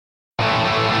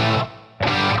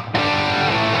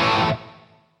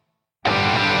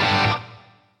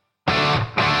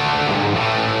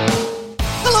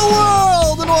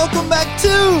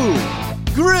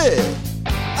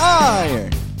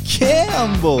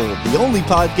Rumble, the only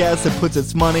podcast that puts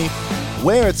its money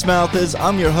where its mouth is.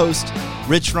 I'm your host,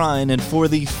 Rich Ryan, and for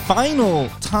the final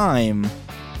time,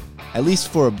 at least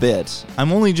for a bit,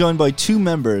 I'm only joined by two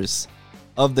members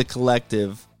of the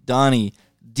collective, Donnie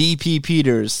DP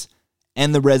Peters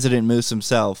and the resident moose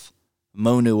himself,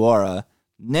 Mo Nuara.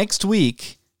 Next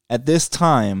week, at this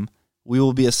time, we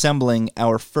will be assembling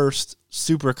our first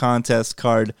Super Contest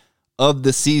card of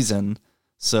the season.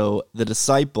 So the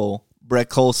disciple, Brett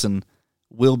Colson,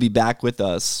 will be back with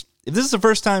us. If this is the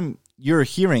first time you're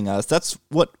hearing us, that's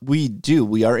what we do.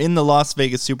 We are in the Las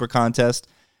Vegas Super Contest.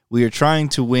 We are trying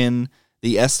to win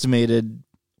the estimated,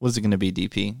 what is it going to be,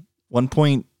 DP?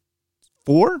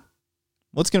 1.4?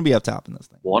 What's going to be up top in this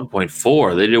thing?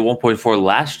 1.4. They did 1.4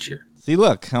 last year. See,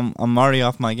 look, I'm already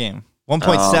off my game.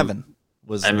 1.7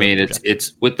 was. I mean,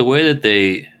 it's with the way that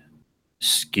they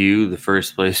skew the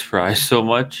first place prize so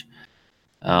much.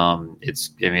 It's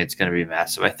going to be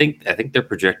massive. I think they're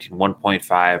projecting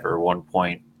 1.5 or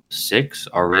 1.6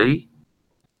 already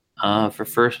for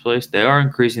first place. They are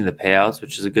increasing the payouts,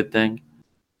 which is a good thing.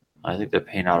 I think they're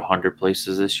paying out 100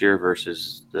 places this year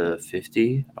versus the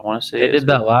 50. I want to say they did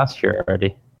that last year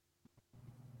already.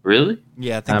 Really?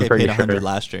 Yeah, I think they paid 100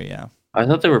 last year. Yeah, I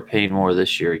thought they were paying more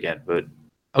this year again, but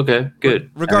okay, good.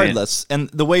 Regardless, and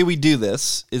the way we do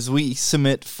this is we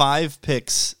submit 5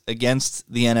 picks against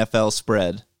the NFL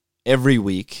spread every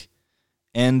week,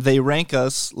 and they rank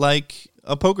us like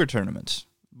a poker tournament.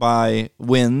 By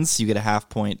wins, you get a half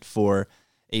point for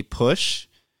a push.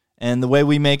 And the way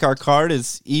we make our card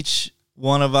is each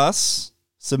one of us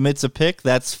submits a pick.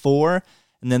 That's 4.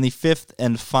 And then the 5th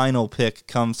and final pick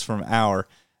comes from our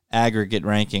aggregate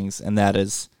rankings, and that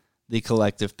is the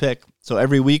collective pick. So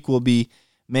every week we'll be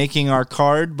making our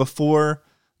card before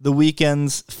the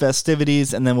weekend's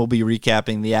festivities, and then we'll be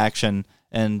recapping the action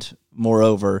and,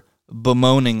 moreover,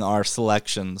 bemoaning our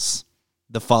selections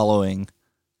the following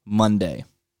Monday.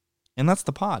 And that's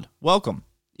the pod. Welcome.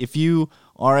 If you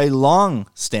are a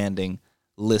long-standing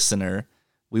listener,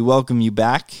 we welcome you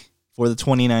back for the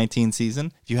 2019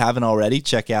 season. If you haven't already,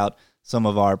 check out some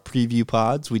of our preview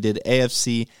pods. We did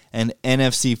AFC and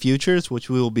NFC futures, which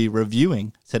we will be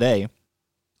reviewing today.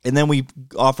 And then we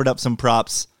offered up some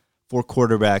props for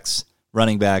quarterbacks,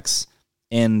 running backs,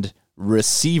 and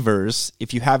receivers.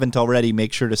 If you haven't already,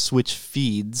 make sure to switch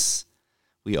feeds.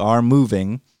 We are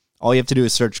moving. All you have to do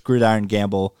is search Gridiron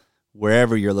Gamble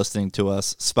wherever you're listening to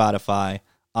us, Spotify,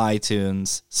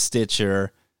 iTunes,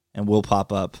 Stitcher, and we'll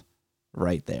pop up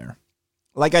right there.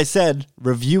 Like I said,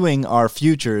 reviewing our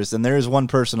futures, and there is one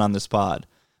person on this pod,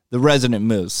 the resident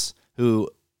moose, who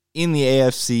in the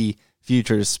AFC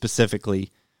futures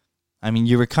specifically, I mean,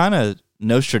 you were kind of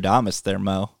Nostradamus there,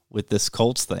 Mo, with this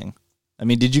Colts thing. I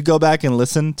mean, did you go back and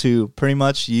listen to pretty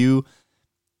much you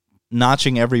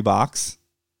notching every box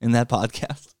in that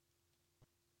podcast?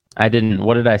 I didn't.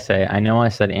 What did I say? I know I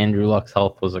said Andrew Luck's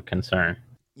health was a concern.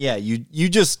 Yeah, you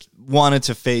just wanted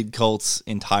to fade Colts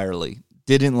entirely.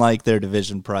 Didn't like their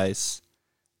division price.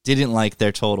 Didn't like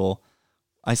their total.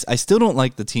 I still don't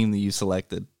like the team that you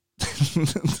selected,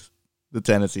 the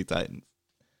Tennessee Titans.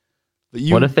 But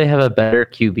what if they have a better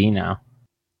QB now?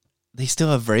 They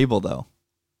still have Vrabel, though.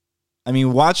 I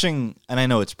mean, watching, and I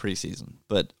know it's preseason,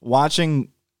 but watching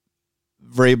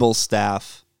Vrabel's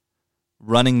staff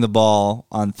running the ball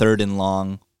on 3rd and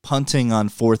long, punting on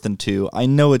 4th and 2. I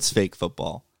know it's fake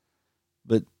football,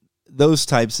 but those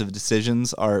types of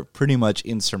decisions are pretty much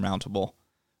insurmountable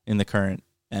in the current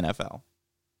NFL.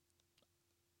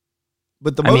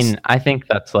 But I think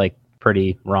that's like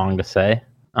pretty wrong to say.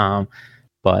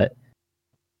 But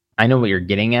I know what you're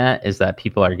getting at is that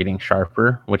people are getting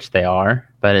sharper, which they are,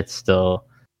 but it's still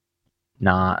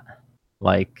not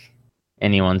like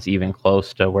anyone's even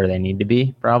close to where they need to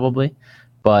be, probably.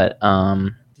 But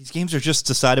these games are just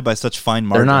decided by such fine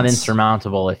margins. They're not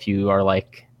insurmountable if you are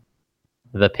like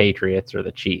the Patriots or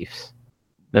the Chiefs.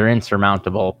 They're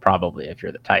insurmountable probably if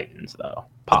you're the Titans, though,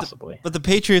 possibly. But the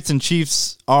Patriots and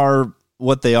Chiefs are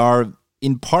what they are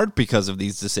in part because of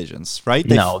these decisions, right?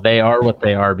 No, they are what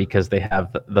they are because they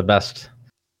have the best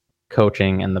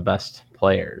coaching and the best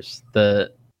players.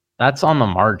 That's on the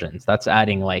margins. That's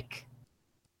adding like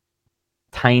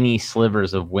tiny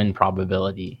slivers of win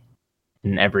probability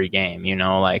in every game,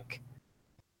 like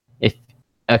if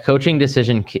coaching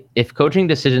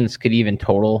decisions could even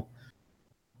total,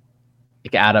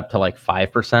 like add up to like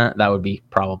 5%, that would be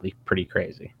probably pretty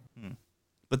crazy.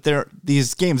 But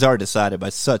these games are decided by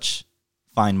such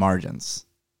fine margins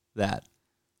that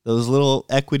those little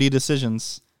equity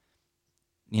decisions,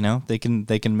 they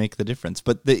can make the difference.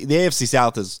 But the AFC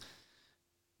South is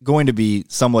going to be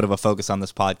somewhat of a focus on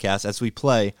this podcast as we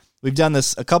play. We've done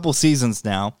this a couple seasons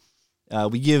now,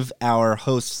 we give our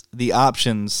hosts the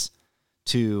options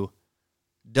to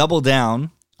double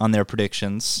down on their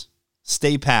predictions,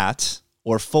 stay pat,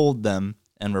 or fold them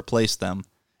and replace them.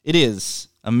 It is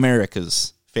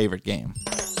America's favorite game.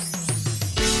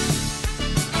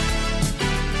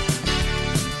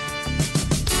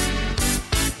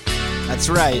 That's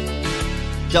right.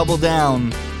 Double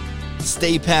down,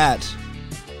 stay pat,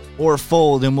 or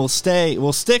fold, and we'll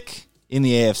stick in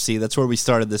the AFC. That's where we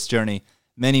started this journey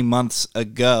many months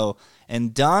ago.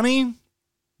 And Donnie,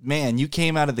 man, you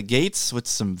came out of the gates with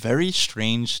some very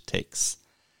strange takes.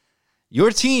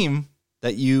 Your team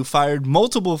that you fired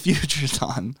multiple futures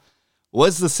on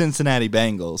was the Cincinnati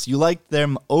Bengals. You liked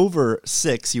them over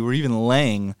 6. You were even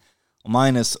laying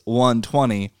minus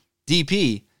 120.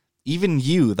 DP, even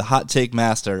you, the hot take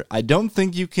master, I don't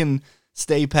think you can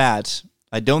stay pat.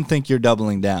 I don't think you're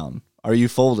doubling down. Are you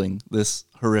folding this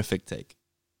horrific take?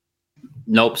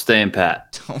 Nope, staying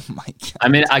pat. Oh my God. I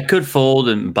mean, I could fold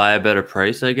and buy a better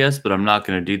price, I guess, but I'm not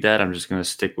going to do that. I'm just going to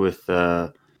stick with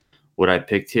what I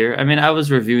picked here. I mean, I was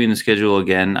reviewing the schedule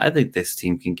again. I think this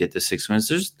team can get to 6 wins.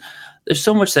 There's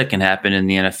so much that can happen in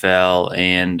the NFL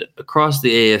and across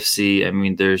the AFC. I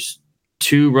mean, there's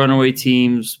 2 runaway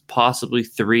teams, possibly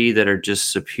 3 that are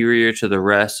just superior to the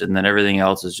rest, and then everything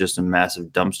else is just a massive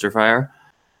dumpster fire.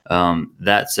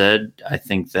 That said, I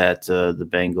think that the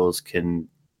Bengals can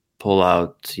pull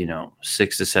out,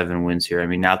 6 to 7 wins here. I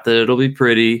mean, not that it'll be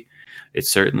pretty. It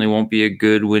certainly won't be a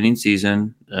good winning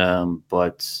season,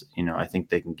 but, I think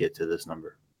they can get to this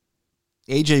number.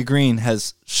 AJ Green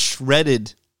has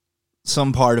shredded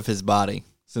some part of his body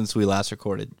since we last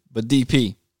recorded, but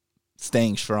DP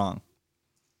staying strong.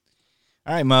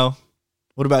 All right, Mo,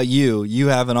 what about you? You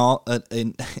have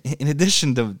in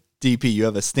addition to DP, you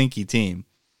have a stinky team,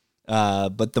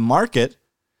 but the market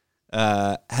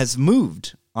has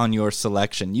moved on your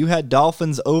selection. You had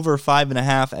Dolphins over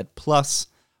 5.5 at plus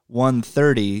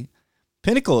 130.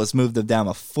 Pinnacle has moved them down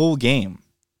a full game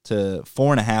to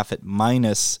 4.5 at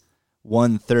minus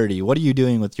 130. What are you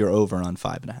doing with your over on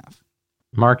 5.5?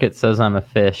 Market says I'm a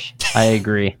fish. I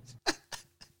agree.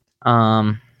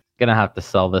 Gonna have to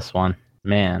sell this one.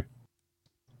 Man,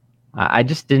 I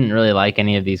just didn't really like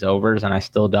any of these overs, and I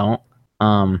still don't.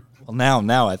 Well,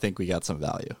 now I think we got some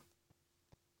value.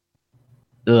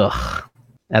 Ugh.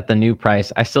 At the new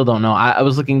price, I still don't know. I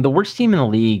was looking. The worst team in the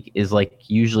league is like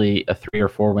usually a 3 or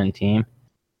 4 win team,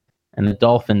 and the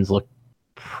Dolphins look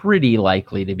pretty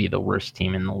likely to be the worst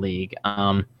team in the league.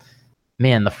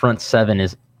 Man, the front 7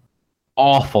 is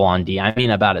awful on D. I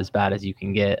mean, about as bad as you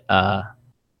can get.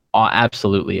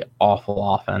 Absolutely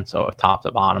awful offense, so top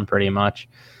to bottom, pretty much.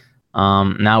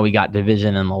 Now we got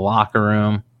division in the locker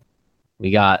room.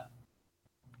 We got,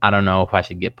 I don't know if I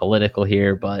should get political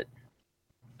here, but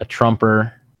a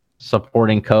Trumper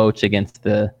supporting coach against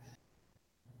the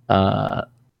fighting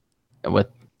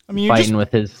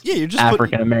with his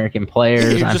African American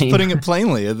players. You're just putting it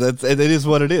plainly. It is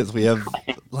what it is. We have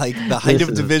like the height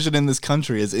of division in this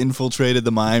country has infiltrated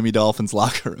the Miami Dolphins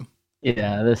locker room.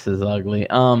 Yeah, this is ugly.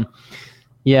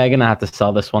 Yeah, I'm gonna have to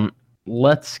sell this one.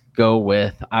 Let's go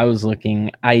with. I was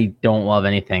looking. I don't love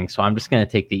anything, so I'm just gonna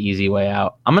take the easy way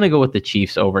out. I'm gonna go with the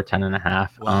Chiefs over 10.5.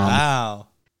 Wow.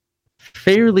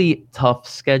 Fairly tough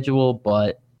schedule,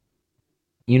 but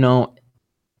it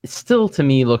still to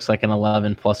me looks like an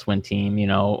 11+ win team.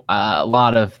 A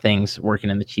lot of things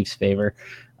working in the Chiefs' favor.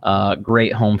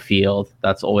 Great home field.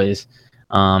 That's always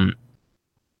something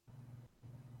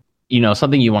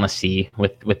you want to see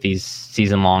with these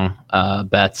season-long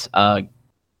bets,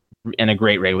 and a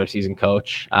great regular season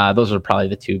coach. Those are probably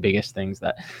the 2 biggest things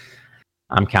that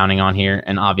I'm counting on here.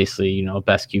 And obviously,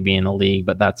 best QB in the league,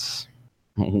 but that's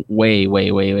way, way,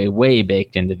 way, way, way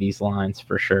baked into these lines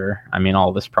for sure. I mean,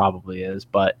 all this probably is,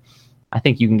 but I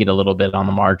think you can get a little bit on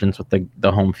the margins with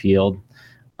the home field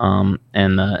and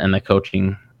the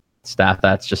coaching staff.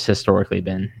 That's just historically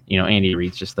been, Andy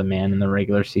Reid's just the man in the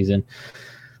regular season.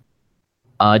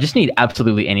 Just need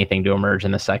absolutely anything to emerge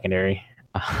in the secondary.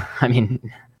 I mean,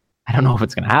 I don't know if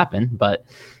it's going to happen, but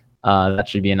that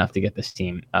should be enough to get this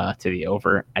team to the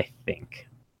over, I think.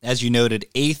 As you noted,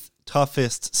 8th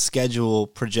toughest schedule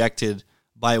projected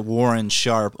by Warren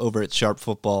Sharp over at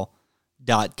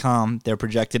sharpfootball.com. They're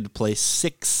projected to play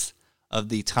 6 of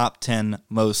the top 10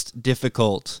 most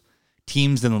difficult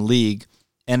teams in the league.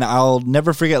 And I'll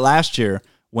never forget last year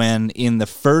when in the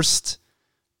first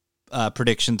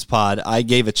predictions pod, I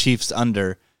gave a Chiefs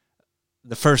under.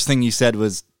 The first thing you said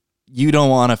was, you don't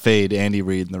want to fade Andy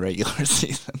Reid in the regular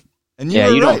season. And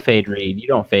you don't fade Reid. You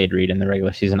don't fade Reid in the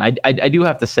regular season. I do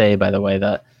have to say, by the way,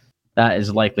 that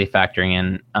is likely factoring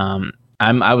in.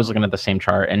 I was looking at the same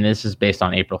chart, and this is based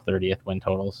on April 30th win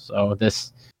totals. So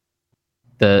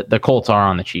the Colts are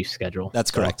on the Chiefs' schedule.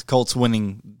 That's correct. Colts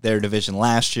winning their division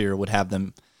last year would have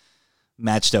them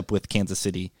matched up with Kansas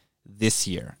City this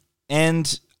year.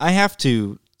 And I have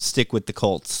to stick with the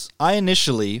Colts. I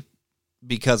initially,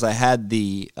 because I had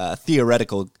the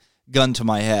theoretical gun to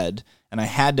my head, and I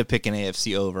had to pick an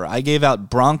AFC over, I gave out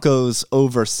Broncos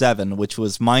over 7, which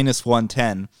was minus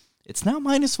 110. It's now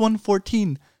minus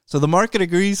 114. So the market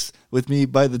agrees with me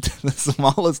by the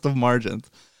smallest of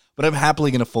margins. But I'm happily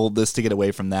going to fold this to get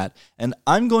away from that. And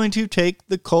I'm going to take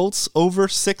the Colts over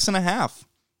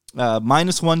 6.5.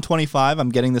 Minus 125. I'm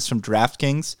getting this from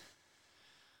DraftKings.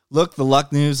 Look, the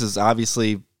luck news is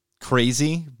obviously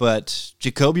crazy, but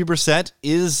Jacoby Brissett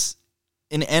is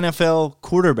an NFL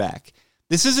quarterback.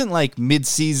 This isn't like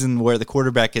mid-season where the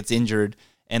quarterback gets injured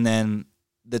and then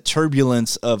the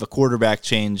turbulence of a quarterback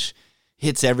change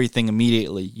hits everything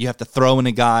immediately. You have to throw in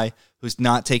a guy who's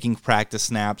not taking practice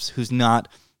snaps, who's not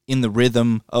in the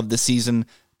rhythm of the season.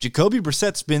 Jacoby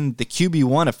Brissett's been the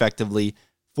QB1 effectively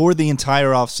for the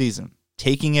entire offseason,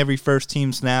 taking every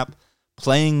first-team snap,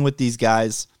 playing with these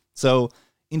guys. So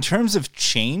in terms of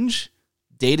change,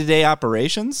 day-to-day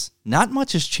operations, not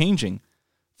much is changing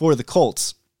for the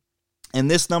Colts. And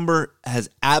this number has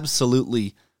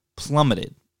absolutely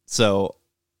plummeted. So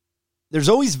there's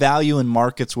always value in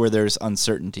markets where there's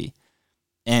uncertainty.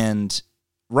 And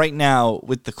right now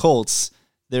with the Colts,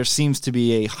 there seems to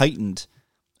be a heightened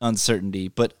uncertainty.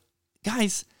 But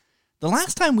guys, the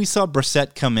last time we saw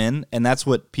Brissett come in, and that's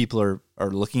what people are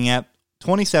looking at,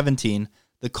 2017,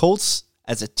 the Colts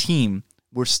as a team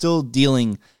were still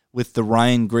dealing with the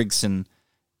Ryan Grigson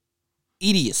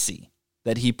idiocy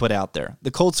that he put out there.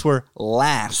 The Colts were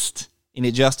last in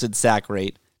adjusted sack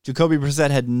rate. Jacoby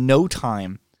Brissett had no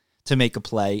time to make a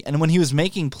play. And when he was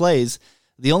making plays,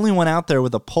 the only one out there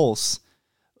with a pulse,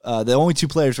 the only two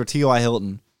players were T.Y.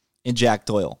 Hilton and Jack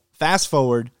Doyle. Fast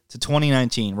forward to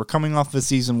 2019. We're coming off of a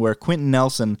season where Quentin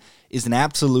Nelson is an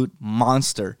absolute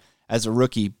monster as a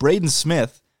rookie. Braden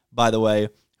Smith, by the way,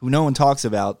 who no one talks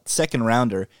about, second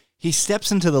rounder, he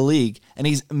steps into the league and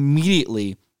he's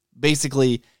immediately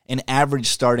basically an average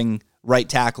starting right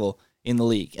tackle in the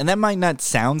league. And that might not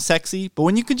sound sexy, but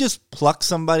when you can just pluck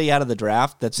somebody out of the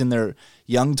draft that's in their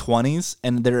young 20s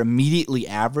and they're immediately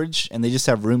average and they just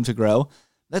have room to grow,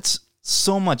 that's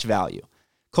so much value.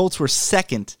 Colts were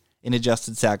second in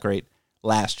adjusted sack rate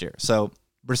last year. So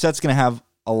Brissett's going to have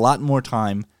a lot more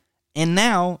time. And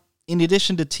now, in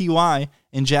addition to T.Y.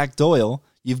 and Jack Doyle,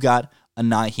 you've got a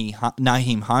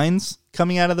Nyheim Hines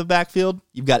coming out of the backfield.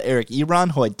 You've got Eric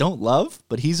Ebron, who I don't love,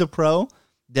 but he's a pro.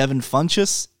 Devin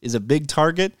Funchess is a big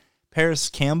target. Paris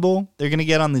Campbell, they're going to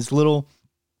get on these little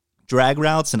drag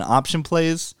routes and option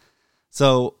plays.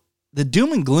 So the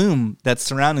doom and gloom that's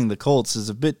surrounding the Colts is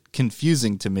a bit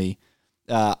confusing to me.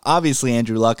 Obviously,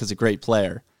 Andrew Luck is a great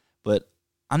player, but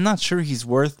I'm not sure he's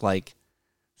worth like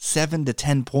 7 to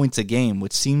 10 points a game,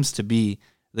 which seems to be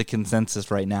the consensus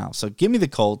right now. So give me the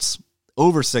Colts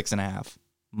over 6.5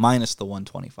 minus the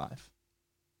 125.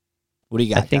 What do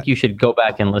you got? I think you should go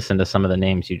back and listen to some of the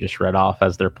names you just read off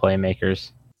as their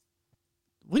playmakers.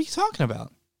 What are you talking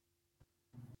about?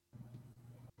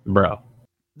 Bro.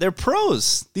 They're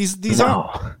pros. These No.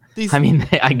 aren't. These, I mean,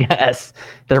 I guess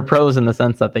they're pros in the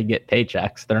sense that they get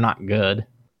paychecks. They're not good.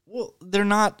 well, they're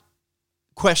not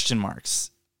question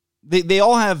marks. They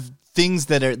all have things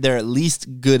that they're at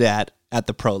least good at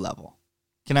the pro level.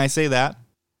 Can I say that?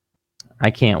 I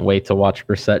can't wait to watch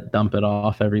Brissett dump it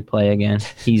off every play again.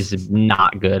 He's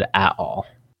not good at all.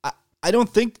 I don't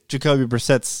think Jacoby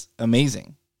Brissett's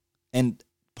amazing. And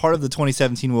part of the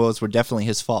 2017 woes were definitely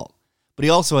his fault. But he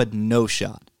also had no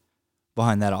shot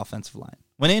behind that offensive line.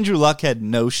 When Andrew Luck had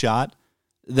no shot,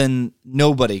 then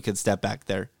nobody could step back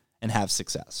there and have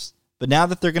success. But now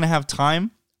that they're going to have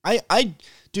time,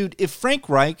 dude, if Frank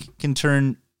Reich can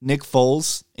turn Nick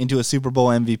Foles into a Super Bowl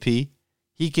MVP,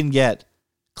 he can get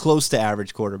close to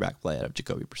average quarterback play out of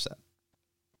Jacoby Brissett.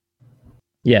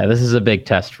 Yeah, this is a big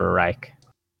test for Reich.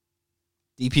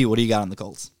 DP, what do you got on the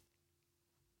Colts?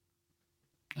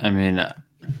 I mean,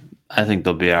 I think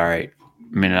they'll be all right.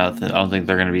 I mean, I don't think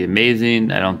they're going to be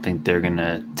amazing. I don't think they're going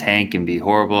to tank and be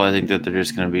horrible. I think that they're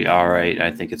just going to be all right.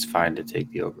 I think it's fine to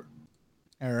take the over.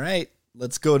 All right,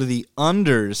 let's go to the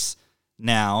unders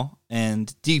now.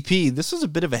 And DP, this was a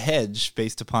bit of a hedge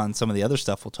based upon some of the other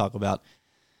stuff we'll talk about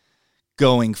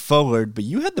going forward. But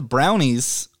you had the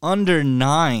Brownies under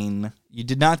 9. You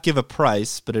did not give a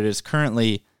price, but it is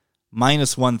currently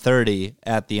minus 130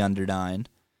 at the under 9.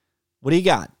 What do you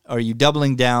got? Are you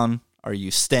doubling down? Are you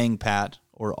staying pat?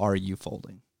 Or are you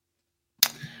folding?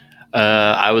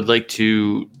 I would like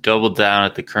to double down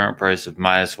at the current price of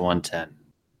minus 110.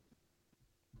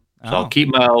 So I'll keep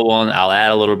my L1. I'll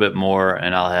add a little bit more,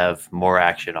 and I'll have more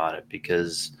action on it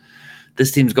because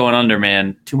this team's going under,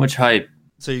 man. Too much hype.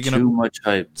 So you're too much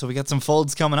hype. So we got some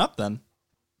folds coming up then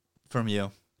from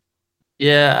you.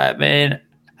 Yeah, I mean,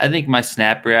 I think my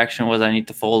snap reaction was I need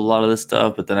to fold a lot of this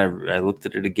stuff, but then I looked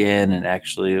at it again, and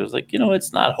actually it was like,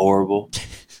 it's not horrible.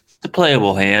 It's a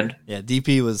playable hand. Yeah,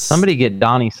 DP was... Somebody get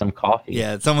Donnie some coffee.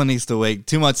 Yeah, someone needs to wake.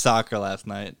 Too much soccer last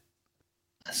night.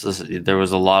 So there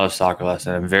was a lot of soccer last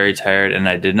night. I'm very tired, and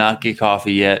I did not get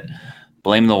coffee yet.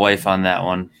 Blame the wife on that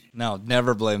one. No,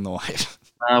 never blame the wife.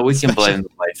 We can blame the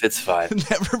wife. It's fine.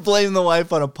 Never blame the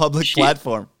wife on a public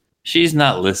platform. She's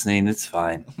not listening. It's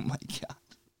fine. Oh, my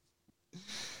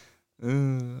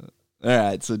God. All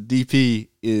right, so DP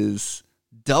is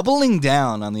doubling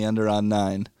down on the under on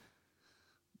 9.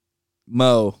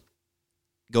 Mo,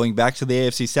 going back to the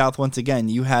AFC South once again,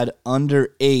 you had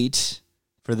under 8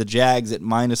 for the Jags at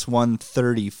minus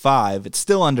 135. It's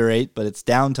still under 8, but it's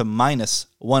down to minus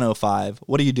 105.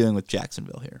 What are you doing with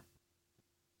Jacksonville here?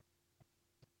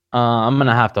 I'm going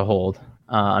to have to hold.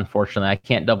 Unfortunately, I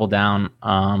can't double down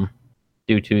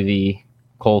due to the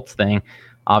Colts thing.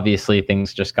 Obviously,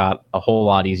 things just got a whole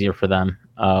lot easier for them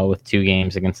with 2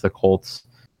 games against the Colts,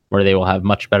 where they will have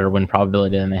much better win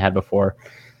probability than they had before.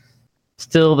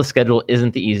 Still, the schedule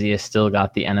isn't the easiest. Still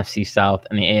got the NFC South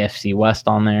and the AFC West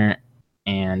on there.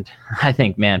 And I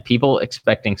think, man, people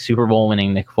expecting Super Bowl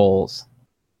winning Nick Foles.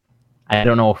 I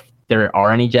don't know if there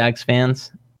are any Jags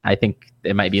fans. I think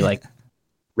it might be like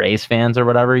Rays fans or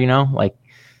whatever, like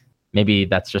maybe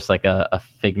that's just like a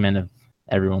figment of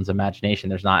everyone's imagination.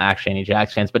 There's not actually any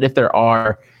Jags fans, but if there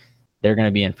are, they're going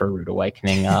to be in for a rude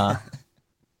awakening.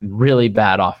 Really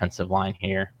bad offensive line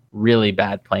here. Really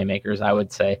bad playmakers, I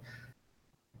would say.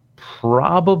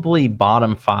 Probably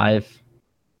bottom 5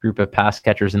 group of pass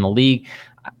catchers in the league.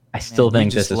 I still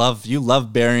think this is... You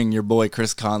love burying your boy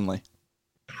Chris Conley.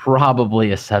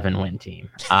 Probably a 7-win team.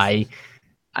 I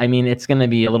mean, it's going to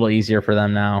be a little easier for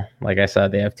them now. Like I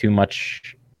said, they have too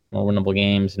much more winnable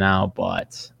games now,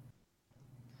 but...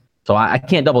 So I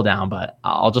can't double down, but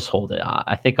I'll just hold it.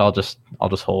 I think I'll just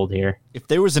hold here. If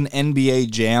there was an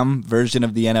NBA Jam version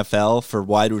of the NFL for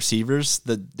wide receivers,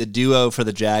 the duo for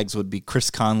the Jags would be Chris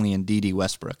Conley and D.D.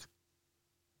 Westbrook.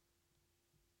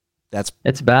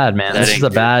 It's bad, man. This is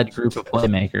a bad group of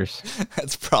playmakers.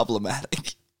 That's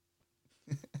problematic.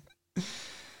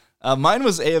 Mine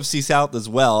was AFC South as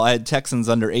well. I had Texans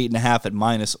under 8.5 at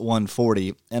minus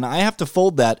 140, and I have to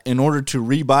fold that in order to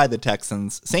rebuy the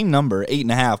Texans. Same number,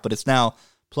 8.5, but it's now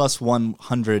plus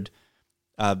 100,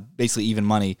 basically even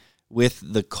money. With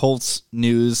the Colts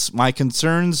news, my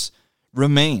concerns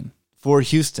remain for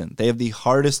Houston. They have the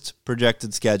hardest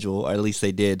projected schedule, or at least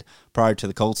they did prior to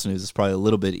the Colts news. It's probably a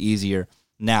little bit easier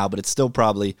now, but it's still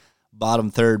probably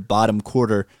bottom third, bottom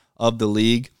quarter of the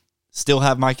league. Still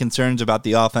have my concerns about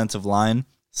the offensive line.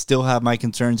 Still have my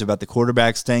concerns about the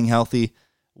quarterback staying healthy.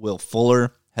 Will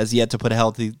Fuller has yet to put a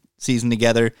healthy season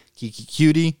together. Kiki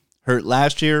Cutie, hurt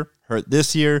last year, hurt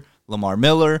this year. Lamar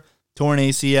Miller, torn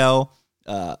ACL.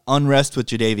 Unrest with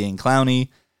Jadeveon Clowney.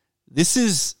 This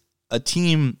is a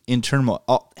team in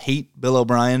turmoil. Hate Bill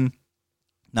O'Brien,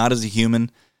 not as a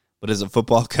human, but as a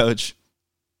football coach.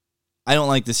 I don't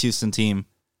like this Houston team.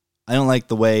 I don't like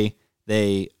the way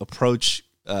they approach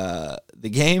the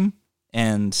game,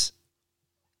 and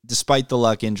despite the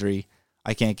luck injury,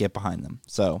 I can't get behind them.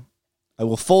 So I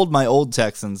will fold my old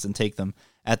Texans and take them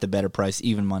at the better price,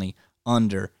 even money,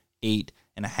 under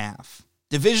 8.5.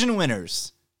 Division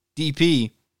winners,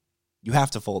 DP, you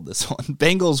have to fold this one.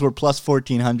 Bengals were plus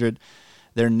 1,400.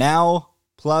 They're now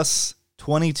plus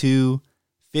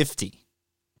 2,250.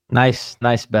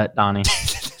 Nice bet, Donnie.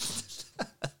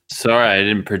 Sorry, I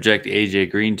didn't project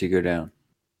AJ Green to go down.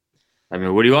 I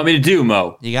mean, what do you want me to do,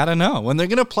 Mo? You got to know. When they're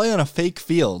going to play on a fake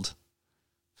field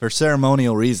for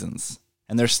ceremonial reasons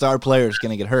and their star player is going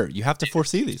to get hurt, you have to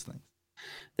foresee these things.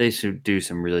 They should do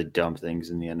some really dumb things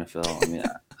in the NFL. I mean,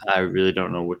 I really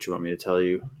don't know what you want me to tell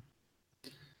you.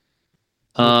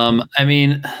 I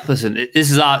mean, listen,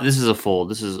 this is a fold.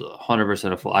 This is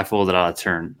 100% a fold. I folded out of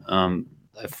turn. I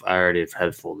already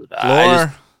had folded.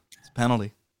 Floor. It's a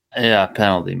penalty. Yeah,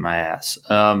 penalty, my ass.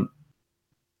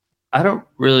 I don't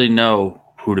really know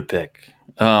who to pick.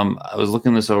 I was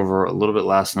looking this over a little bit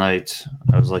last night.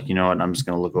 I was like, you know what? I'm just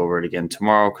going to look over it again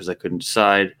tomorrow because I couldn't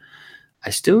decide.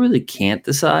 I still really can't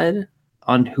decide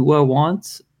on who I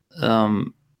want.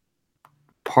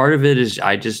 Part of it is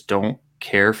I just don't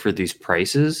care for these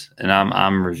prices, and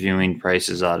I'm reviewing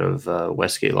prices out of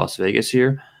Westgate, Las Vegas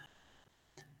here.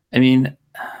 I mean,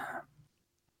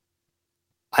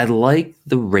 I like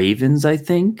the Ravens, I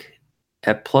think,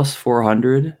 at plus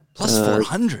 400. Plus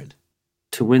 400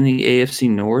 to win the AFC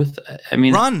North. I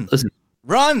mean, listen.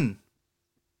 Run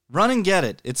and get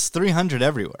it. It's 300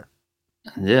 everywhere.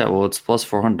 Yeah, well, it's plus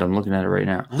 400. I'm looking at it right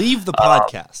now. Leave the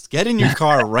podcast. Get in your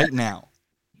car right now.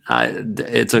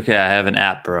 It's okay. I have an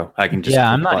app, bro. I can just.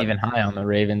 Yeah, I'm not even high on the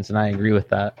Ravens, and I agree with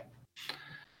that.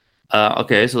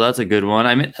 Okay, so that's a good one.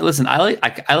 I mean, listen, I like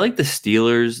the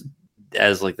Steelers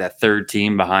as like that third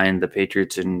team behind the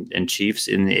Patriots and Chiefs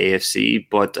in the AFC,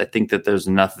 but I think that there's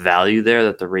enough value there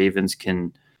that the Ravens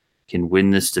can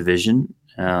win this division.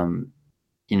 The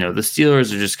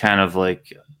Steelers are just kind of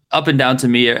like up and down to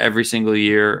me every single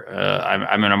year. I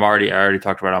already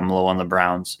talked about I'm low on the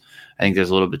Browns. I think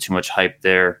there's a little bit too much hype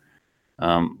there,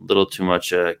 little too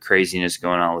much craziness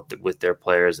going on with their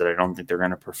players that I don't think they're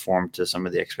going to perform to some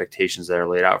of the expectations that are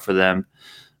laid out for them.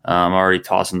 I'm already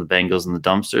tossing the Bengals in the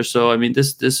dumpster. So, I mean,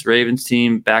 this Ravens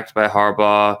team backed by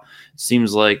Harbaugh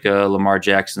seems like Lamar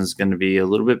Jackson is going to be a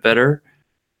little bit better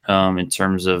in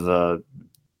terms of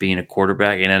being a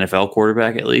quarterback, an NFL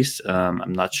quarterback at least.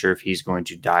 I'm not sure if he's going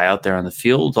to die out there on the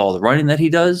field, all the running that he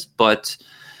does, but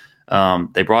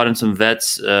they brought in some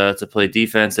vets to play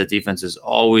defense. That defense is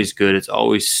always good. It's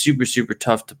always super, super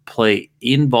tough to play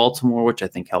in Baltimore, which I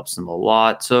think helps them a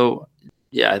lot. So,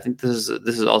 yeah, I think this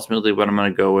is ultimately what I'm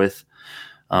going to go with.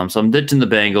 So I'm ditching the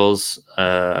Bengals.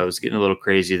 I was getting a little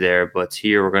crazy there, but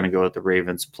here we're going to go with the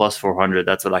Ravens plus 400.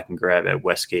 That's what I can grab at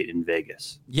Westgate in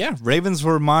Vegas. Yeah, Ravens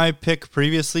were my pick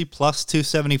previously, plus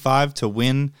 275 to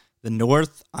win the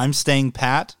North. I'm staying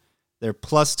pat. They're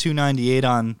plus 298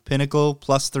 on Pinnacle,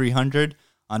 plus 300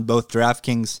 on both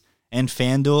DraftKings and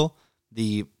FanDuel.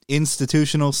 The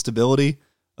institutional stability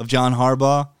of John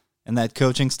Harbaugh and that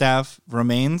coaching staff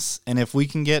remains. And if we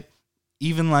can get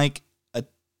even like a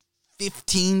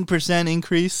 15%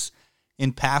 increase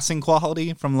in passing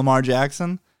quality from Lamar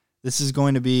Jackson, this is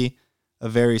going to be a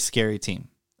very scary team.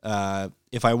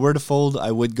 If I were to fold,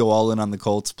 I would go all in on the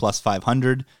Colts plus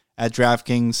 500 at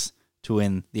DraftKings to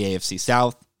win the AFC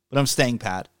South. But I'm staying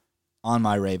pat on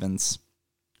my Ravens.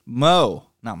 Mo,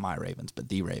 not my Ravens, but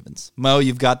the Ravens. Mo,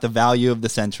 you've got the value of the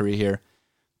century here.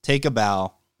 Take a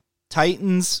bow.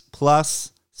 Titans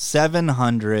plus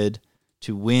 700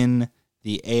 to win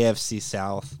the AFC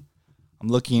South. I'm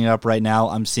looking it up right now.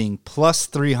 I'm seeing plus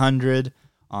 300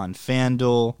 on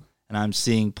FanDuel, and I'm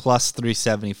seeing plus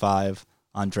 375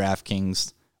 on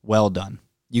DraftKings. Well done.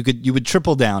 You would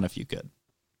triple down if you could.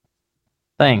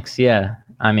 Thanks. Yeah.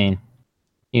 I mean,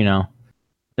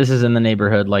 this is in the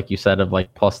neighborhood, like you said, of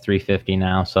like plus 350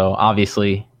 now. So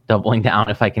obviously doubling down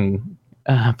if I'm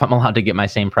allowed to get my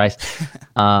same price.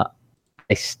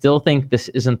 I still think this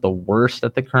isn't the worst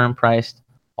at the current price,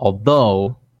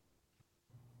 although,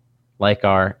 like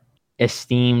our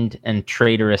esteemed and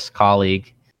traitorous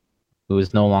colleague, who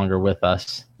is no longer with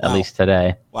us, at least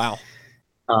today. Wow.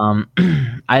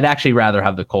 I'd actually rather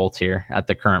have the Colts here at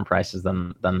the current prices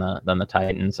than the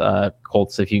Titans.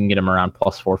 Colts, if you can get them around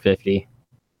plus 450,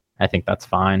 I think that's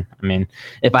fine. I mean,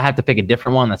 if I have to pick a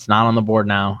different one that's not on the board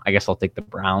now, I guess I'll take the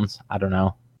Browns. I don't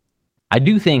know. I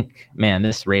do think, man,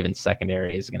 this Ravens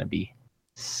secondary is going to be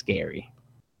scary.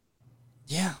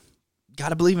 Yeah, got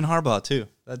to believe in Harbaugh too.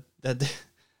 That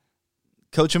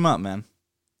coach him up, man.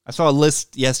 I saw a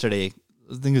list yesterday.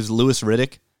 I think it was Louis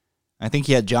Riddick. I think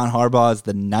he had John Harbaugh as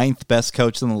the 9th best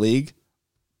coach in the league.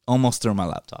 Almost threw my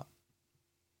laptop.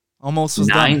 Almost was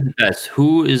 9th done. Best.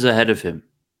 Who is ahead of him?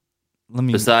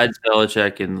 Besides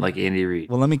Belichick and like Andy Reid.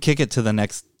 Well, let me kick it to the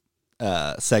next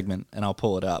segment, and I'll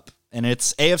pull it up. And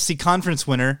it's AFC conference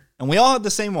winner, and we all had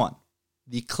the same one.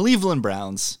 The Cleveland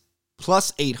Browns,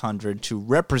 plus 800 to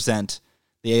represent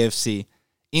the AFC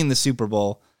in the Super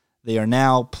Bowl. They are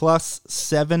now plus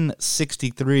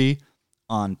 763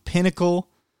 on Pinnacle.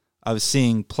 I was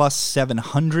seeing plus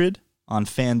 700 on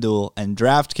FanDuel and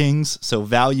DraftKings, so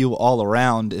value all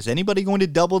around. Is anybody going to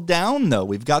double down, though?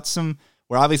 We're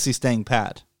obviously staying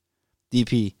pat.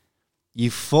 DP,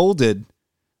 you folded...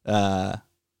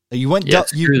 You went. You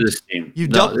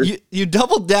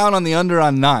doubled down on the under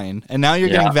on 9, and now you're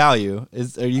getting value.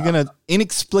 Are you gonna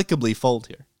inexplicably fold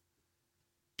here?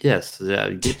 Yes. Yeah.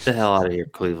 Get the hell out of here,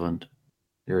 Cleveland.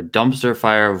 You're a dumpster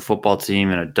fire of a football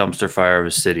team and a dumpster fire of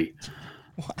a city.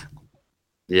 Wow.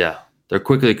 Yeah, they're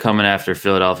quickly coming after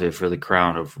Philadelphia for the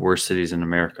crown of worst cities in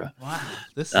America. Wow,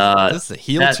 this is a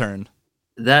heel turn.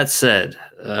 That said,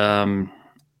 I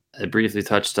briefly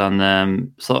touched on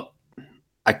them. So.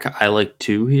 I like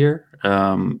 2 here.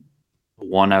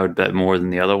 One I would bet more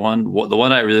than the other one. The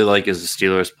one I really like is the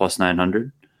Steelers plus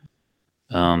 900.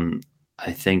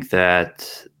 I think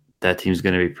that team's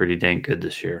going to be pretty dang good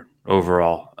this year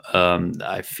overall.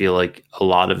 I feel like a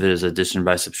lot of it is addition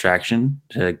by subtraction,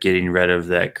 getting rid of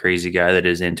that crazy guy that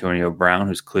is Antonio Brown,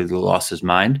 who's clearly lost his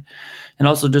mind. And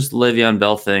also just Le'Veon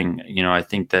Bell thing. I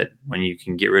think that when you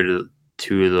can get rid of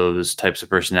two of those types of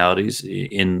personalities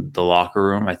in the locker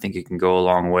room, I think it can go a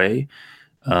long way.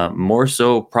 More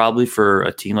so probably for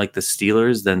a team like the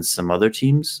Steelers than some other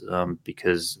teams,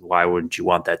 because why wouldn't you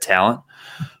want that talent?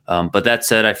 But that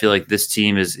said, I feel like this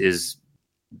team is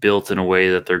built in a way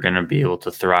that they're going to be able to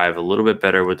thrive a little bit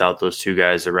better without those two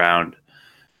guys around.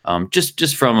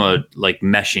 Just from a like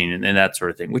meshing and that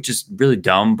sort of thing, which is really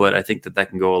dumb, but I think that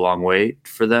can go a long way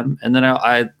for them. And then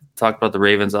I talked about the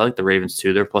Ravens. I like the Ravens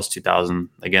too. They're plus 2,000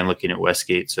 again, looking at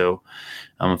Westgate. So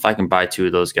if I can buy two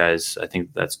of those guys, I think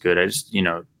that's good. I just,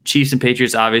 Chiefs and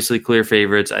Patriots, obviously clear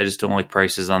favorites. I just don't like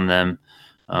prices on them.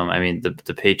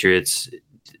 The Patriots,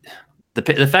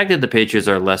 the fact that the Patriots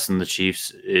are less than the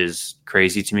Chiefs is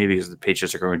crazy to me because the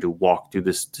Patriots are going to walk through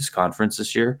this conference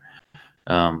this year.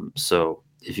 So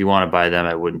if you want to buy them,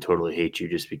 I wouldn't totally hate you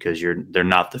just because they're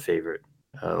not the favorite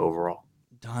overall.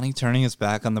 Donnie turning his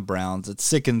back on the Browns. It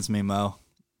sickens me, Mo.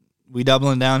 We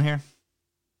doubling down here?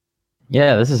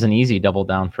 Yeah, this is an easy double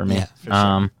down for me. Yeah, for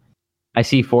sure. I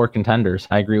see 4 contenders.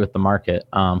 I agree with the market.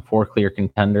 4 clear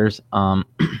contenders.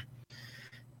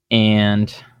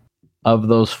 And of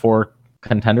those 4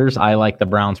 contenders, I like the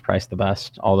Browns price the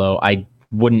best, although I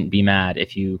wouldn't be mad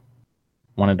if you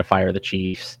wanted to fire the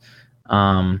Chiefs.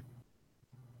 Yeah,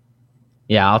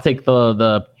 I'll take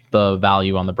the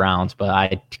value on the Browns, but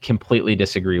I completely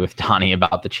disagree with Donnie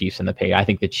about the Chiefs and the Patriots. I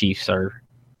think the Chiefs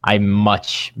I'm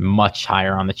much, much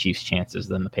higher on the Chiefs' chances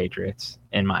than the Patriots,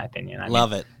 in my opinion.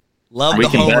 Love it. Love we the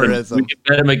can homerism. We can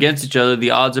bet them against each other. The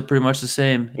odds are pretty much the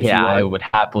same. Yeah, I would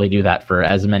happily do that for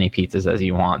as many pizzas as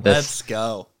you want. Let's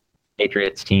go.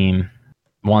 Patriots team,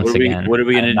 again. What are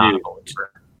we going to do?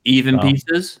 Even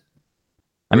pizzas?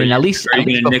 I mean, at least going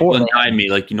to nickel and dime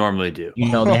me like you normally do. They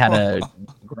had a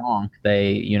Gronk.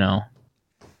 They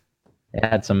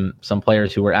had some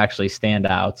players who were actually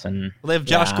standouts, and they have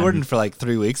Josh Gordon for like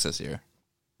 3 weeks this year.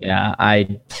 Yeah,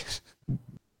 I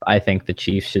think the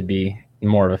Chiefs should be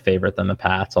more of a favorite than the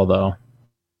Pats. Although,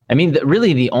 I mean,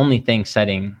 really the only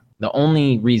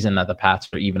reason that the Pats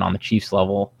are even on the Chiefs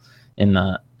level in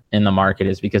the market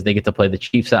is because they get to play the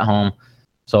Chiefs at home,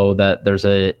 so that there's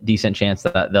a decent chance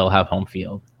that they'll have home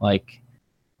field. Like,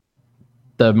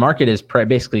 the market is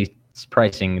basically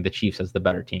pricing the Chiefs as the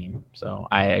better team. So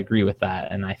I agree with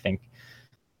that, and I think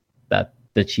that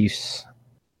the Chiefs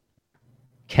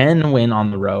can win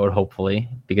on the road, hopefully,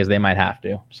 because they might have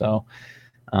to. So,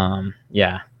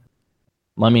 yeah.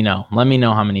 Let me know. Let me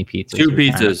know how many pizzas. 2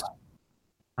 pizzas.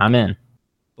 I'm in.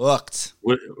 Booked.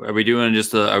 What are we doing?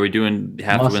 Are we doing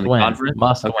have to win the conference?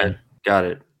 Must win. Got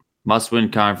it. Must win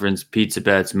conference. Pizza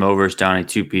bets. Mo versus Donnie.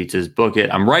 2 pizzas. Book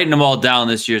it. I'm writing them all down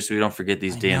this year so we don't forget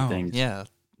these damn things. Yeah,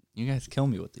 you guys kill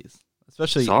me with these.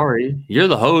 Especially. Sorry, you're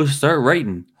the host. Start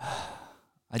writing.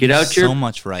 Get out your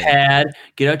pad.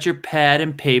 Get out your pad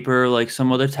and paper like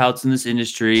some other touts in this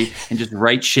industry and just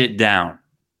write shit down.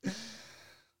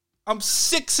 I'm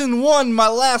 6-1. My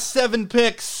last 7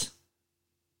 picks.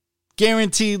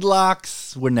 Guaranteed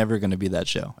locks. We're never going to be that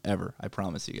show, ever. I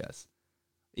promise you guys.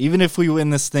 Even if we win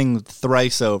this thing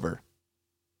thrice over,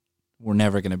 we're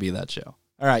never going to be that show.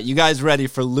 All right, you guys ready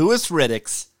for Louis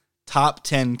Riddick's top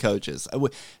 10 coaches?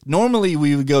 Normally,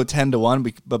 we would go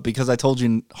 10-1, but because I told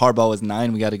you Harbaugh was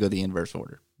 9, we got to go the inverse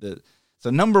order. So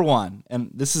number 1,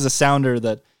 and this is a sounder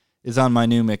that is on my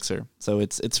new mixer, so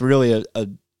it's really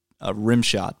a rim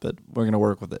shot, but we're going to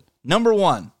work with it. Number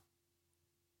 1,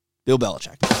 Bill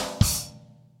Belichick.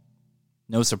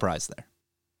 No surprise there.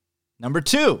 Number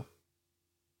 2,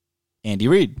 Andy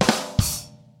Reid.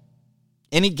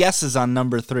 Any guesses on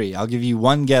number 3? I'll give you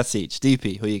one guess each.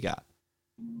 DP, who you got?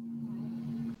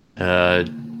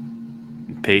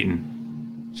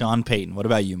 Peyton. Sean Payton. What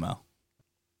about you, Mo?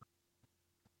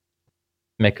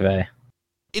 McVay.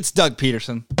 It's Doug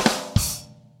Peterson.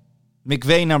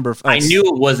 McVay number 5. I knew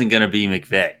it wasn't going to be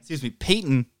McVay. Excuse me.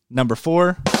 Peyton number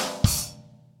 4.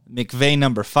 McVay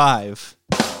number 5.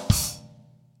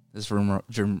 This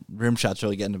rim shot's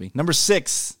really getting to me. Number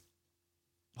 6.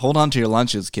 Hold on to your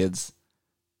lunches, kids.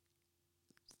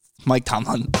 Mike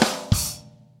Tomlin.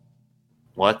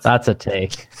 What? That's a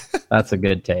take. That's a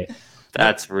good take.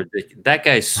 That's ridiculous. That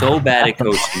guy's so bad at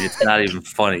coaching, it's not even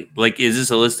funny. Like, is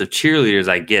this a list of cheerleaders?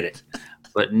 I get it.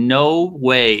 But no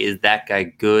way is that guy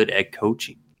good at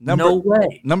coaching. No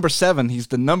way. Number 7, he's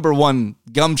the number 1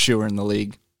 gumshoer in the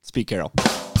league. Pete Carroll.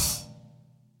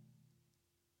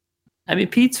 I mean,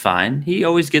 Pete's fine. He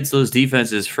always gets those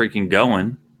defenses freaking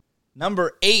going.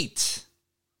 Number 8.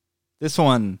 This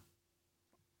one,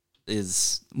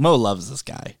 is Mo loves this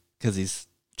guy because he's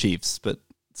Chiefs, but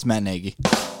it's Matt Nagy.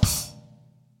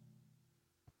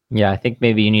 Yeah, I think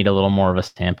maybe you need a little more of a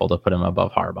sample to put him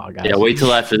above Harbaugh, guys. Yeah, wait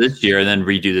till after this year and then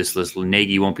redo this list.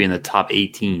 Nagy won't be in the top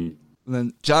 18. And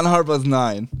then John Harbaugh's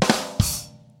 9.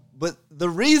 But the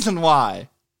reason why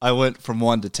I went from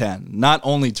 1 to 10, not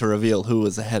only to reveal who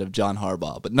was ahead of John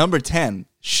Harbaugh, but number 10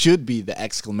 should be the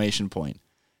exclamation point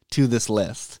to this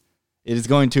list. It is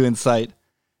going to incite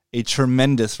a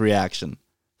tremendous reaction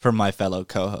from my fellow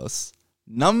co-hosts.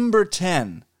 Number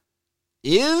 10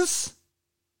 is...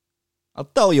 I'll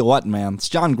tell you what, man. It's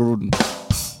John Gruden.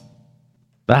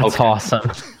 That's awesome.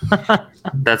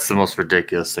 That's the most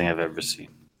ridiculous thing I've ever seen.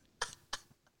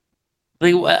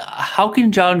 Like, how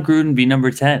can John Gruden be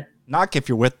number 10? Knock if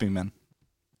you're with me, man.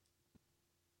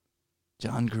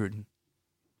 John Gruden.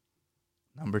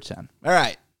 Number 10. All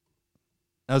right.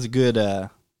 That was a good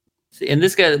And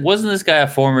wasn't this guy a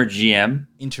former GM?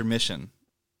 intermission.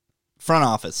 Front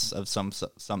office of some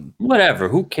Whatever.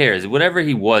 Who cares? Whatever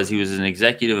he was an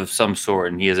executive of some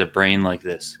sort, and he has a brain like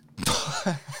this.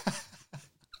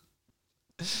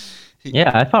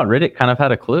 Yeah, I thought Riddick kind of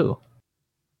had a clue.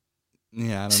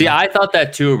 Yeah. I thought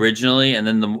that too originally, and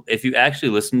then if you actually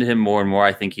listen to him more and more,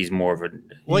 I think he's more of an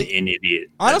idiot.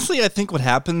 Honestly, I think what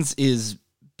happens is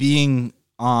being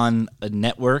on a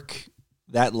network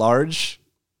that large,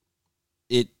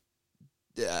 it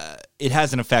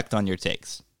has an effect on your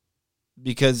takes.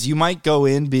 Because you might go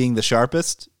in being the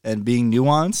sharpest and being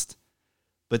nuanced,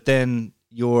 but then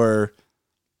your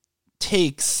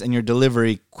takes and your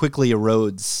delivery quickly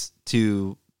erodes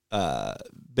to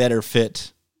better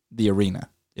fit the arena,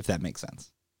 if that makes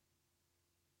sense.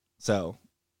 So,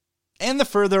 and the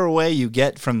further away you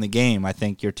get from the game, I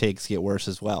think your takes get worse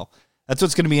as well. That's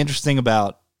what's going to be interesting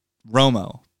about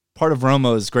Romo. Part of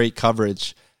Romo's great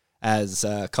coverage as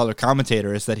a color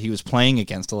commentator is that he was playing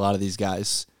against a lot of these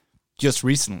guys just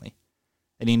recently,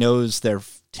 and he knows their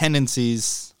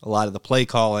tendencies, a lot of the play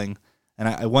calling, and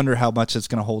I wonder how much it's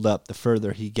going to hold up the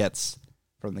further he gets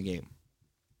from the game.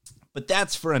 But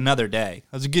that's for another day.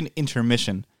 That was a good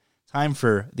intermission. Time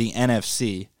for the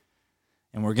NFC,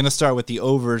 and we're going to start with the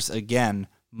overs again.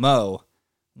 Mo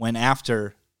went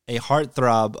after a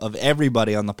heartthrob of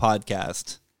everybody on the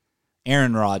podcast,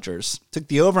 Aaron Rodgers. Took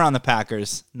the over on the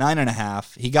Packers,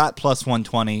 9.5. He got plus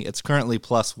 120. It's currently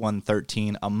plus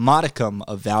 113, a modicum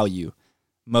of value.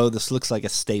 Mo, this looks like a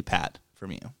stay pat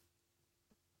from you.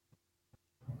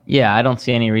 Yeah, I don't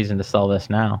see any reason to sell this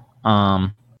now.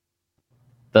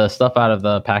 The stuff out of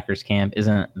the Packers camp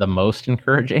isn't the most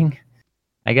encouraging,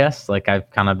 I guess. Like I've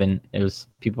kind of been,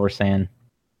 people were saying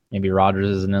maybe Rodgers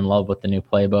isn't in love with the new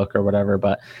playbook or whatever,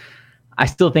 but I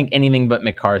still think anything but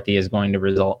McCarthy is going to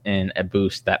result in a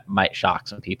boost that might shock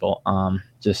some people.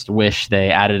 Just wish they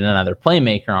added another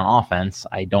playmaker on offense.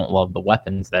 I don't love the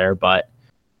weapons there, but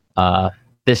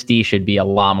this D should be a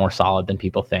lot more solid than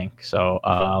people think. So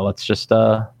let's just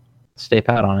stay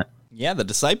pat on it. Yeah, the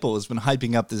Disciple has been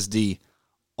hyping up this D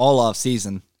all off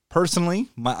season. Personally,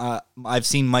 I've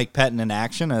seen Mike Pettin in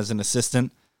action as an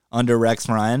assistant under Rex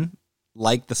Ryan.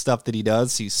 Like the stuff that he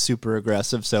does. He's super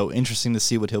aggressive, so interesting to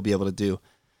see what he'll be able to do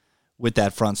with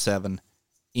that front seven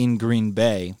in Green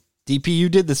Bay. DP, you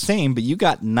did the same, but you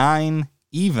got 9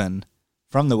 even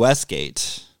from the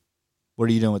Westgate. What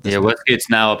are you doing with this? Yeah, Westgate's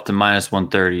now up to minus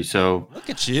 130, so... Look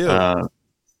at you.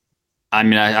 I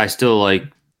mean, I still like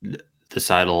the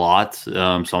side a lot, so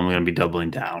I'm going to be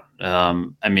doubling down.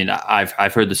 I mean,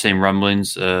 I've heard the same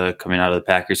rumblings coming out of the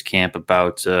Packers camp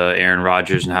about Aaron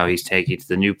Rodgers and how he's taking to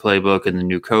the new playbook and the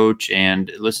new coach.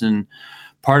 And listen,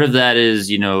 part of that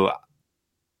is,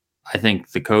 I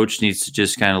think the coach needs to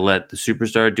just kind of let the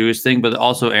superstar do his thing, but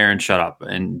also Aaron, shut up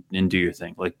and do your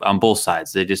thing. Like on both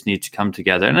sides, they just need to come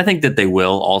together, and I think that they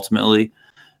will ultimately.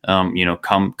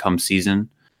 Come season.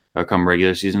 Or come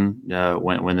regular season,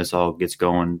 when this all gets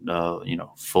going,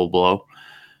 full blow.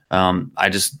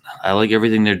 I like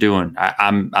everything they're doing.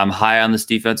 I'm high on this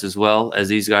defense as well as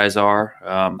these guys are.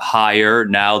 Higher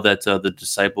now that the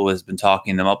Disciple has been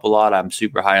talking them up a lot. I'm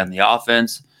super high on the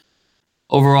offense.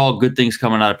 Overall, good things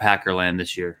coming out of Packerland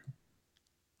this year.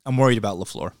 I'm worried about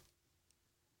LaFleur.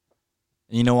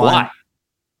 You know why?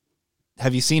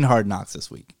 Have you seen Hard Knocks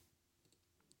this week?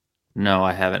 No,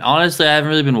 I haven't. Honestly, I haven't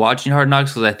really been watching Hard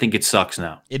Knocks because I think it sucks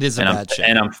now. It is a bad show.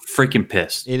 And I'm freaking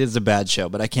pissed. It is a bad show,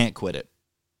 but I can't quit it.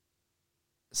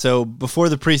 So before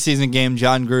the preseason game,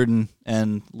 John Gruden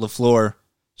and LaFleur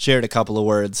shared a couple of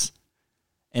words.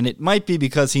 And it might be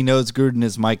because he knows Gruden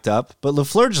is mic'd up, but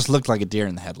LaFleur just looked like a deer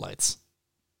in the headlights.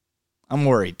 I'm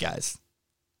worried, guys.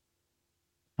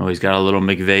 Oh, he's got a little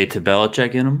McVay to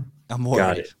Belichick in him? I'm worried.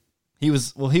 Got it. He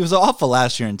was awful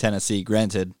last year in Tennessee,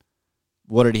 granted.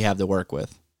 what did he have to work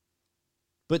with?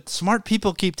 But smart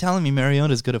people keep telling me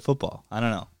Mariota's good at football. I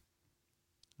don't know.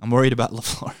 I'm worried about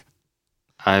LaFleur.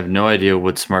 I have no idea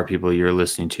what smart people you're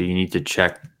listening to. You need to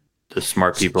check the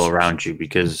smart people around you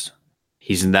because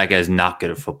that guy's not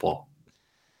good at football.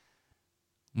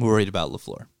 I'm worried about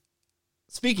LaFleur.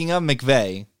 Speaking of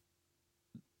McVay,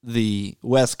 the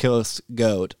West Coast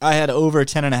GOAT, I had over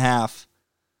 10.5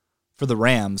 for the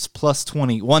Rams, plus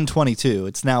 122.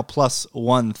 It's now plus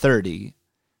 130.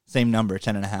 Same number,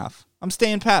 10.5. I'm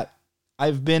staying pat.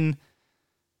 I've been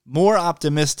more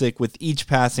optimistic with each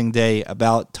passing day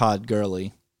about Todd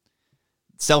Gurley.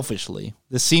 Selfishly,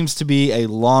 this seems to be a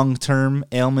long-term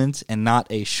ailment and not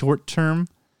a short-term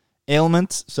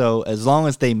ailment. So as long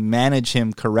as they manage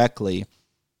him correctly,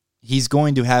 he's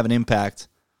going to have an impact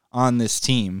on this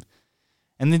team.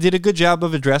 And they did a good job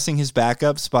of addressing his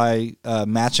backups by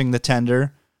matching the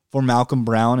tender for Malcolm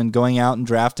Brown and going out and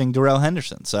drafting Darrell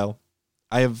Henderson. So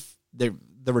I have the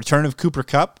return of Cooper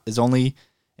Kupp is only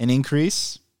an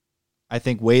increase. I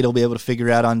think Wade will be able to figure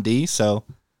it out on D. So,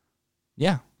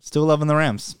 yeah, still loving the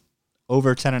Rams.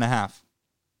 Over 10.5. Let's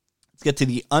get to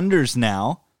the unders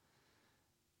now.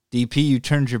 DP, you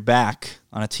turned your back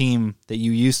on a team that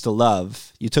you used to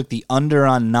love. You took the under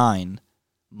on 9,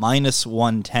 minus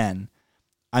 110.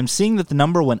 I'm seeing that the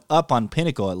number went up on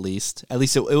Pinnacle at least. At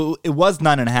least it was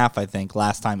 9.5, I think,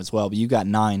 last time as well. But you got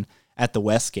 9 at the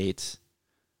Westgate.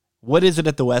 What is it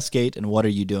at the Westgate, and what are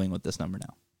you doing with this number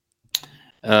now?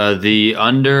 The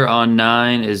under on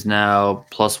 9 is now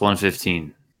plus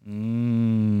 115.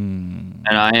 And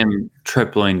I am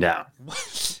tripling down.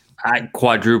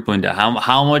 Quadrupling down.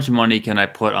 How much money can I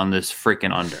put on this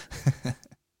freaking under?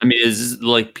 I mean, is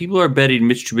like people are betting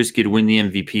Mitch Trubisky to win the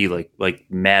MVP like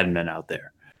madmen out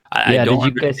there. Did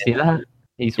you guys see that?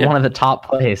 He's one of the top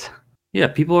plays. Yeah,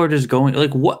 people are just going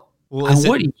like, what? Well,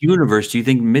 what universe do you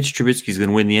think Mitch Trubisky is going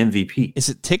to win the MVP? Is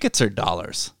it tickets or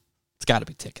dollars? It's got to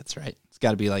be tickets, right? It's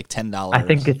got to be like $10. I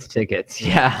think it's tickets.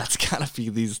 Yeah, it's got to be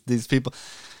these people.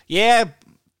 Yeah,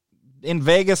 in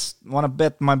Vegas, want to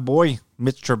bet my boy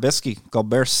Mitch Trubisky. Go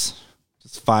Bears.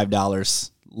 Just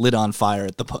 $5 lit on fire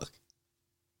at the book.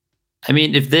 I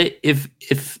mean,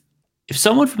 if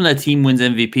someone from that team wins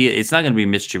MVP, it's not going to be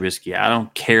Mitch Trubisky. I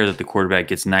don't care that the quarterback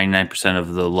gets 99%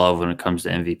 of the love when it comes to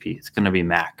MVP. It's going to be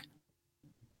Mac.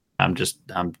 I'm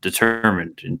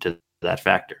determined into that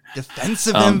factor.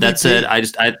 Defensive MVP. That said,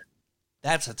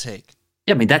 that's a take.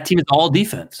 Yeah, I mean that team is all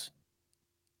defense.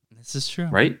 This is true,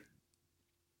 right?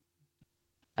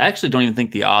 I actually don't even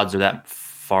think the odds are that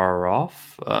far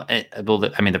off. I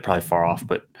mean, they're probably far off,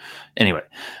 but anyway.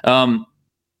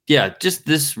 Yeah, just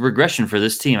this regression for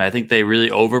this team. I think they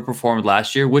really overperformed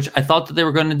last year, which I thought that they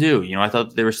were going to do. I thought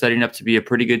that they were setting up to be a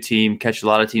pretty good team, catch a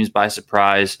lot of teams by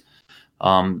surprise.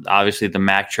 Obviously, the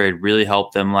Mac trade really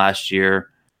helped them last year.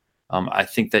 I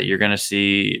think that you're going to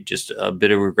see just a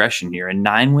bit of regression here. And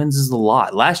 9 wins is a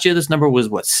lot. Last year, this number was,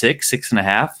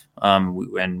 6.5?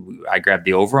 And I grabbed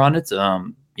the over on it.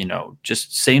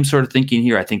 Just same sort of thinking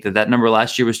here. I think that number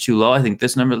last year was too low. I think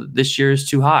this number this year is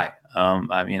too high.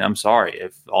 I mean, I'm sorry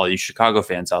if all you Chicago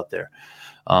fans out there,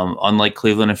 unlike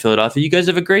Cleveland and Philadelphia, you guys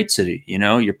have a great city.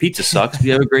 Your pizza sucks, but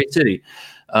you have a great city.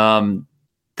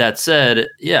 That said,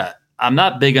 yeah, I'm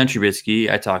not big on Trubisky.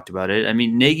 I talked about it. I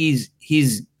mean, Nagy's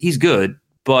he's good,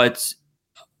 but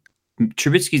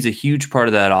Trubisky's a huge part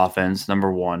of that offense.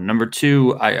 Number one. Number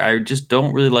two, I just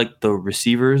don't really like the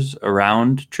receivers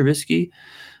around Trubisky,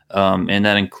 and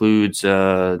that includes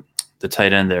the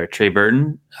tight end there, Trey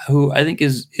Burton, who I think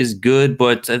is good,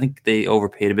 but I think they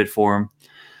overpaid a bit for him.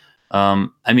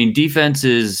 I mean, defense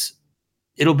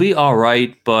it'll be all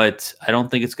right, but I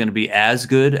don't think it's going to be as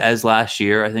good as last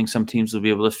year. I think some teams will be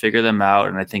able to figure them out,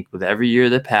 and I think with every year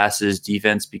that passes,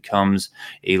 defense becomes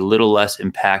a little less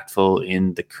impactful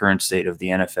in the current state of the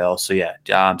NFL. So yeah,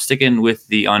 I'm sticking with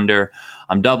the under.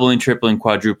 I'm doubling, tripling,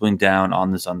 quadrupling down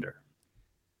on this under.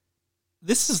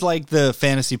 This is like the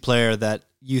fantasy player that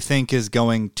you think is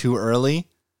going too early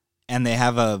and they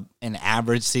have an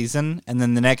average season, and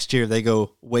then the next year they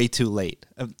go way too late.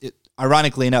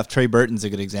 Ironically enough, Trey Burton's a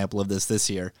good example of this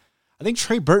year. I think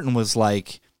Trey Burton was I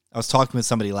was talking with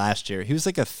somebody last year. He was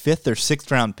like a 5th or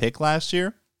 6th round pick last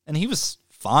year, and he was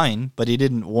fine, but he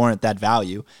didn't warrant that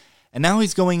value. And now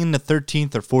he's going in the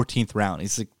 13th or 14th round.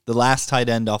 He's like the last tight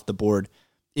end off the board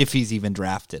if he's even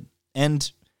drafted. And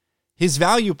his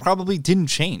value probably didn't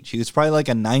change. He was probably like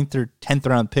a 9th or 10th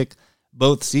round pick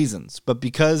both seasons. But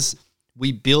because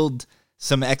we build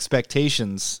some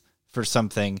expectations for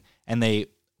something and they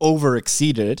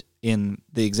over-exceeded in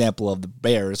the example of the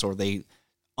Bears, or they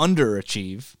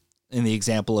underachieve in the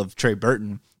example of Trey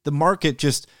Burton, the market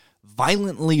just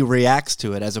violently reacts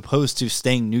to it as opposed to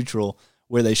staying neutral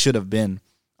where they should have been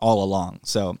all along.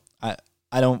 So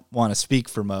I don't want to speak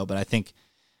for Mo, but I think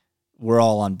we're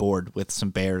all on board with some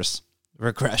Bears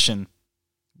regression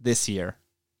this year.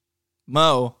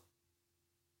 Mo,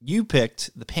 you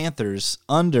picked the Panthers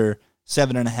under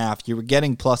 7.5. You were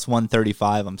getting plus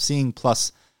 135. I'm seeing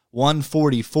plus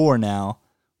 144 now.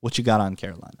 What you got on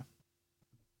Carolina?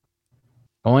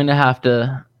 Going to have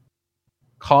to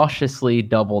cautiously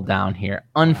double down here.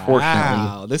 Unfortunately,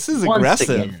 wow, this is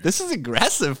aggressive. This is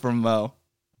aggressive from Mo.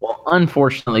 Well,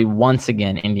 unfortunately, once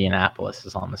again, Indianapolis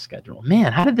is on the schedule.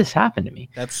 Man, how did this happen to me?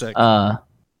 That's sick.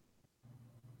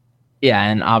 Yeah,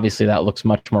 and obviously that looks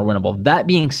much more winnable. That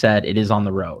being said, it is on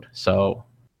the road, so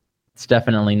it's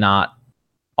definitely not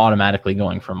automatically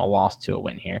going from a loss to a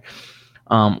win here.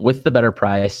 With the better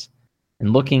price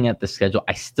and looking at the schedule,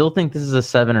 I still think this is a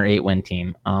 7 or 8 win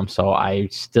team. So I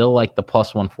still like the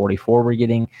plus 144 we're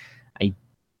getting. I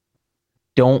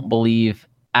don't believe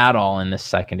at all in this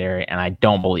secondary, and I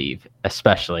don't believe,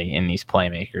 especially in these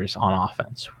playmakers on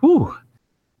offense. Whew.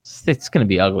 It's going to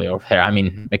be ugly over there. I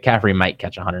mean, McCaffrey might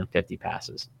catch 150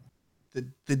 passes. The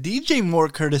DJ Moore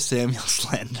Curtis Samuel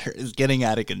slander is getting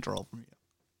out of control from you.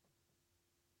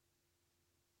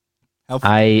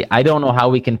 I don't know how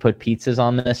we can put pizzas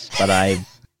on this, but I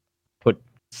put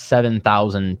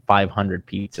 7,500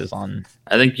 pizzas on.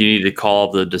 I think you need to call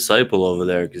up the disciple over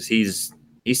there because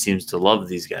he seems to love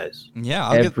these guys. Yeah,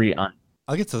 I'll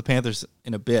get to the Panthers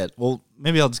in a bit. Well,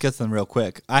 maybe I'll just get to them real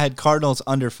quick. I had Cardinals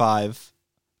under 5,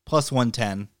 plus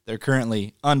 110. They're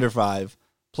currently under 5,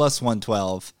 plus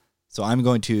 112. So I'm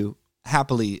going to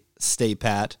happily stay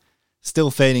pat.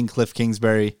 Still fading Cliff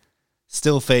Kingsbury.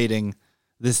 Still fading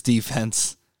this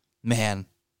defense. Man,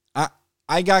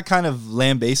 I got kind of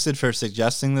lambasted for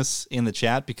suggesting this in the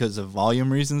chat because of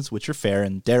volume reasons, which are fair,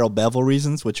 and Daryl Bevel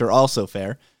reasons, which are also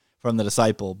fair from the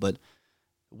disciple. But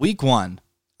week 1,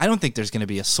 I don't think there's going to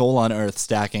be a soul on earth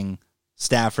stacking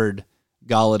Stafford,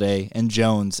 Galladay, and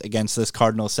Jones against this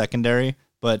Cardinals secondary.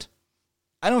 But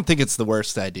I don't think it's the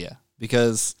worst idea,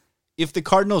 because if the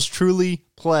Cardinals truly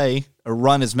play or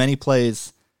run as many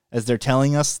plays as they're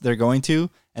telling us they're going to,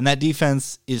 and that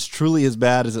defense is truly as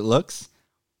bad as it looks,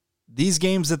 these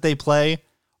games that they play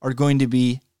are going to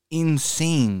be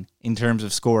insane in terms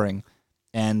of scoring.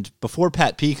 And before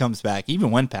Pat P comes back,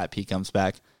 even when Pat P comes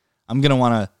back, I'm going to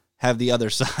want to have the other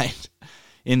side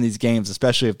in these games,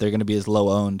 especially if they're going to be as low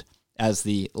owned as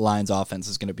the Lions offense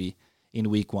is going to be in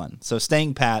week 1. So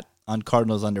staying pat on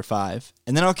Cardinals under 5.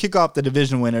 And then I'll kick off the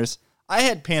division winners. I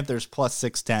had Panthers plus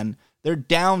 610. They're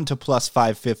down to plus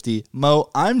 550. Mo,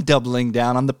 I'm doubling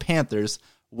down on the Panthers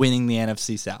winning the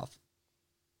NFC South.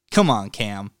 Come on,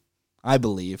 Cam. I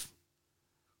believe.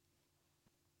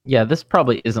 Yeah, this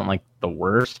probably isn't like the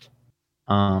worst,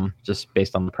 just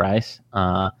based on the price.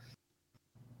 I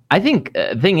think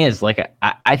the thing is, like,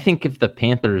 I think if the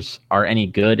Panthers are any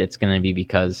good, it's going to be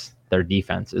because their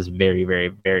defense is very, very,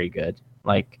 very good.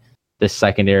 Like, this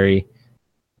secondary,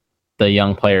 the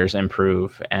young players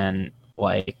improve, and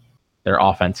like their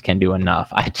offense can do enough.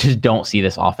 I just don't see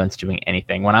this offense doing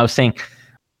anything. When I was saying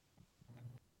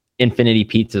infinity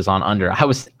pizzas on under, I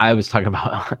was talking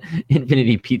about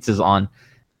infinity pizzas on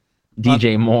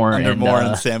DJ Moore under Moore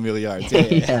and Samuel Yards.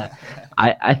 Yeah.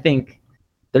 I think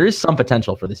there is some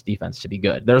potential for this defense to be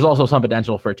good. There's also some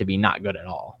potential for it to be not good at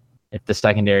all. If the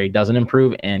secondary doesn't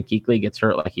improve and Kuechly gets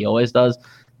hurt like he always does,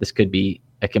 this could be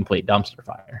a complete dumpster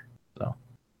fire. So,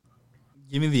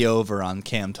 give me the over on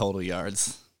Cam total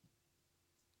yards.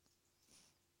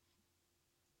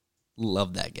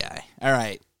 Love that guy. All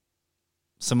right.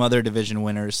 Some other division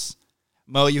winners.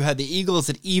 Mo, you had the Eagles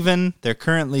at even. They're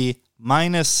currently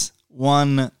minus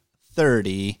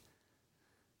 130.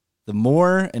 The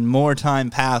more and more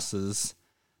time passes,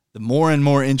 the more and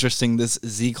more interesting this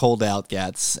Zeke holdout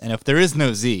gets. And if there is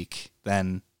no Zeke,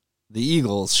 then the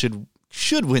Eagles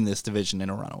should win this division in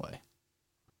a runaway.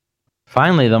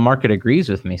 Finally, the market agrees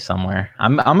with me somewhere.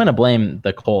 I'm going to blame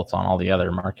the Colts on all the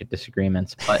other market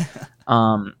disagreements, but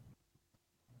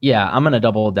yeah, I'm going to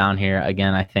double down here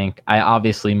again. I think I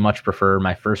obviously much prefer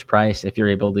my first price. If you're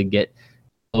able to get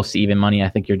close to even money, I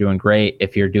think you're doing great.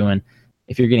 If you're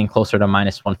getting closer to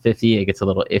minus 150, it gets a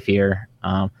little iffier.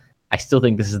 I still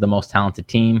think this is the most talented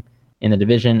team in the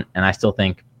division, and I still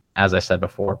think, as I said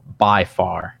before, by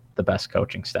far the best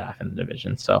coaching staff in the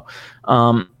division. So,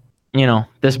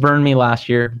 this burned me last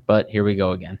year, but here we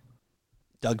go again.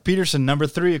 Doug Peterson, number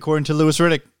 3, according to Louis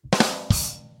Riddick.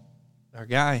 Our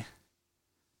guy.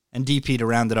 And DP to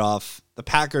round it off. The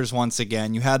Packers, once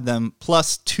again, you had them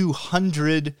plus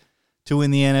 200 to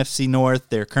win the NFC North.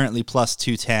 They're currently plus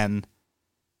 210.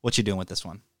 What you doing with this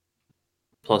one?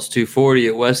 Plus 240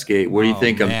 at Westgate. What do you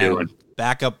think I'm man. doing?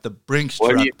 Back up the Brinks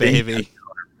What do you truck, think baby.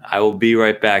 I will be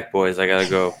right back, boys. I gotta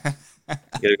go.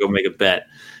 Gotta go make a bet.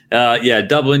 Yeah,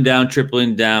 doubling down,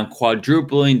 tripling down,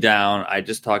 quadrupling down. I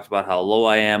just talked about how low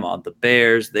I am on the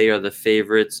Bears. They are the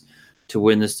favorites to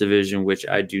win this division, which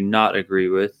I do not agree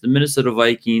with. The Minnesota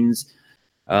Vikings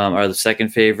are the second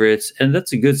favorites, and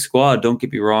that's a good squad. Don't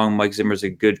get me wrong, Mike Zimmer's a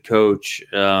good coach,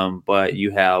 but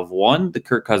you have the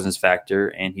Kirk Cousins factor,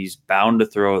 and he's bound to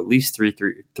throw at least three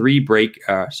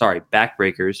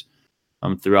backbreakers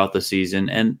throughout the season.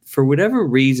 And for whatever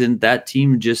reason, that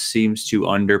team just seems to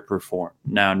underperform.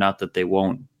 Now, not that they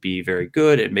won't be very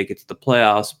good and make it to the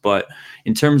playoffs, but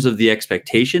in terms of the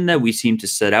expectation that we seem to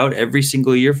set out every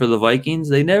single year for the Vikings,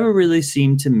 they never really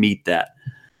seem to meet that.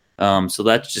 So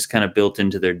that's just kind of built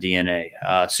into their DNA.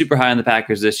 Super high on the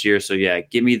Packers this year. So yeah,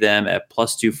 give me them at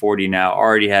plus 240 now.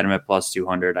 Already had them at plus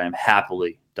 200. I am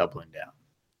happily doubling down.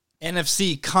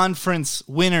 NFC conference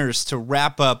winners to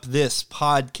wrap up this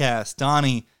podcast.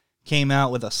 Donnie came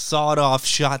out with a sawed-off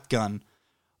shotgun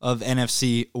of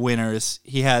NFC winners.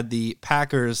 He had the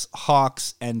Packers,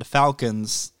 Hawks, and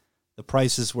Falcons. The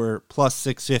prices were plus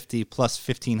 650, plus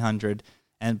 1,500,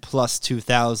 and plus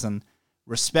 2,000,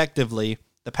 respectively.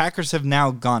 The Packers have now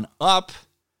gone up,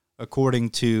 according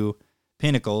to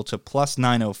Pinnacle, to plus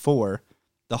 904.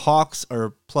 The Hawks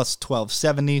are plus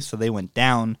 1,270, so they went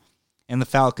down. And the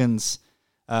Falcons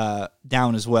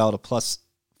down as well to plus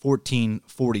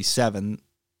 1447.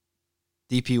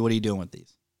 DP, what are you doing with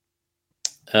these?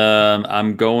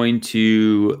 I'm going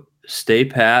to stay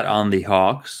pat on the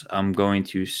Hawks. I'm going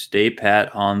to stay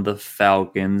pat on the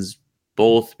Falcons,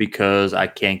 both because I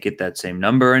can't get that same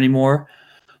number anymore.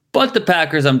 But the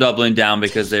Packers, I'm doubling down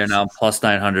because they're now plus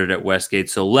 900 at Westgate.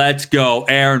 So let's go,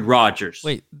 Aaron Rodgers.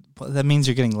 Wait, that means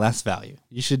you're getting less value.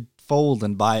 You should fold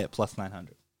and buy it plus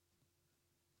 900.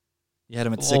 You had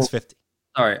him at 650.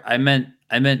 Sorry, I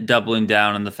meant doubling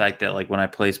down on the fact that like when I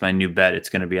place my new bet, it's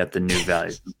going to be at the new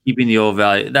value. Keeping the old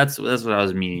value. That's what I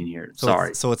was meaning here.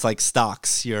 Sorry. So it's like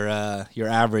stocks. Your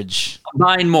average. I'm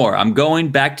buying more. I'm going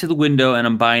back to the window and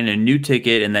I'm buying a new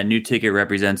ticket, and that new ticket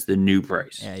represents the new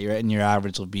price. Yeah, your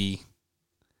average will be.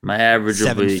 My average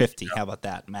will be 750. How about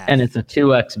that, Matt? And it's a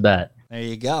 2x bet. There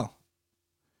you go.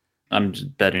 I'm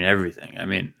just betting everything. I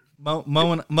mean, Mo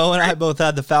and I both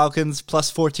had the Falcons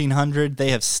plus 1,400.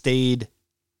 They have stayed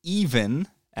even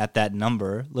at that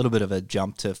number. A little bit of a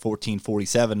jump to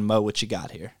 1447. Mo, what you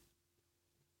got here?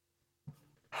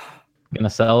 Gonna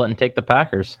sell it and take the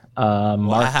Packers.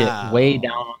 Market way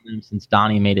down on them since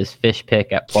Donnie made his fish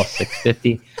pick at plus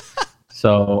 650.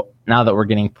 So now that we're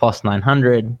getting plus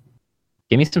 900,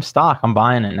 give me some stock. I'm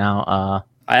buying it now.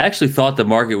 I actually thought the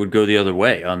market would go the other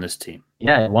way on this team.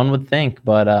 Yeah, one would think,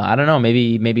 but I don't know.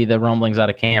 Maybe the rumblings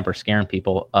out of camp are scaring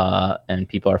people, and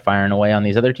people are firing away on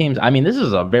these other teams. I mean, this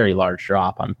is a very large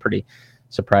drop. I'm pretty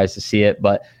surprised to see it,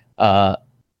 but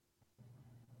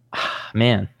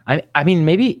man, I mean,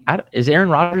 maybe is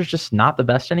Aaron Rodgers just not the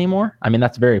best anymore? I mean,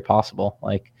 that's very possible.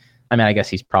 Like, I mean, I guess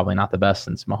he's probably not the best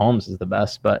since Mahomes is the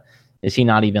best, but is he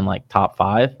not even like top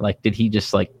 5? Like, did he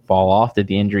just like fall off? Did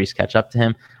the injuries catch up to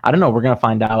him? I don't know. We're gonna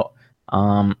find out.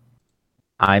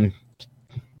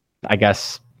 I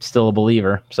guess still a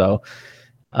believer. So,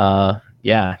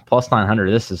 yeah, plus 900.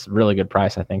 This is really good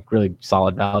price. I think really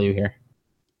solid value here.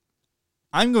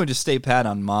 I'm going to stay pat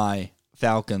on my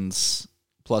Falcons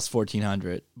plus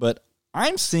 1,400, but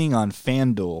I'm seeing on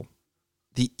FanDuel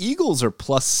the Eagles are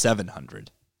plus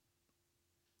 700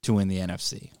 to win the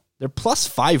NFC. They're plus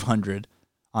 500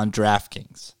 on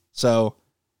DraftKings. So,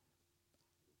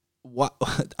 what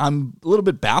I'm a little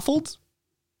bit baffled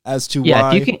as to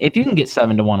why. If you can get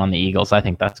 7-1 on the Eagles, I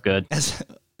think that's good.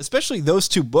 Especially those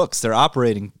two books, they're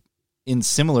operating in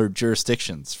similar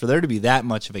jurisdictions. For there to be that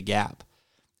much of a gap,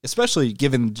 especially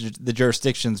given the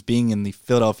jurisdictions being in the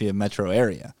Philadelphia metro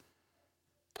area.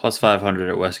 Plus 500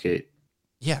 at Westgate.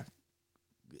 Yeah.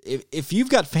 If you've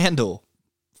got FanDuel,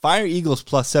 fire Eagles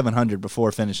plus 700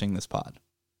 before finishing this pod.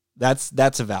 That's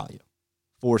a value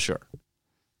for sure,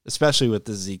 especially with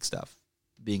the Zeke stuff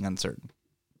being uncertain.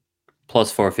 Plus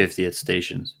 450 at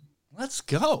stations. Let's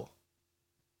go.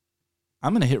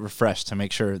 I'm going to hit refresh to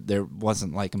make sure there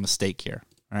wasn't like a mistake here.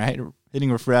 All right. Hitting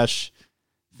refresh.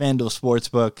 FanDuel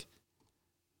Sportsbook.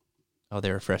 Oh, they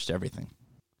refreshed everything.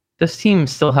 This team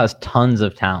still has tons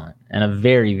of talent and a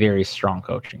very, very strong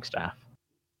coaching staff.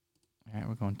 All right.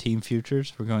 We're going team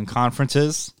futures. We're going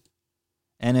conferences.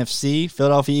 NFC.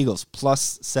 Philadelphia Eagles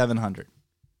plus 700.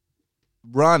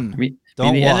 Run.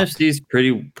 Don't the walk. NFC is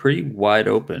pretty wide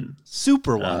open.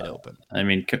 Super wide open. I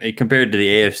mean, compared to the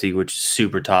AFC, which is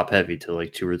super top heavy to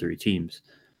like 2 or 3 teams.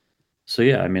 So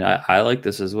yeah, I mean, I like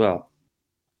this as well.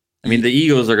 I mean, the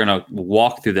Eagles are going to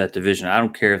walk through that division. I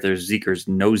don't care if there's Zeke or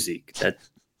no Zeke. That,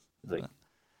 like,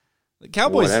 the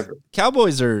Cowboys, whatever.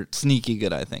 Cowboys are sneaky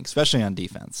good, I think, especially on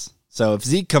defense. So if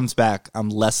Zeke comes back, I'm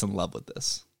less in love with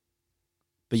this.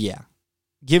 But yeah,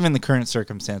 given the current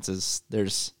circumstances,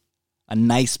 there's a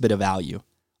nice bit of value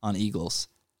on Eagles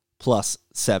plus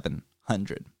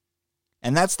 700.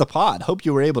 And that's the pod. Hope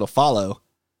you were able to follow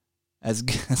as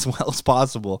well as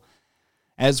possible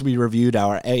as we reviewed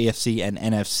our AFC and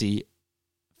NFC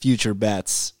future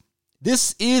bets.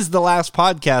 This is the last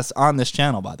podcast on this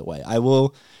channel, by the way. I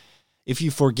will, if you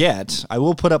forget, I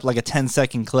will put up like a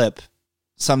 10-second clip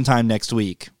sometime next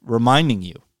week reminding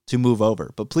you to move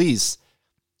over. But please,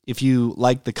 if you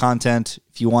like the content,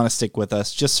 if you want to stick with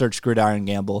us, just search Gridiron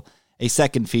Gamble. A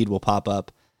second feed will pop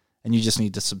up, and you just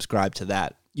need to subscribe to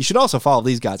that. You should also follow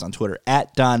these guys on Twitter,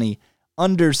 at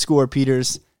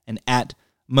Donnie_Peters and at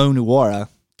Mo Nuwara.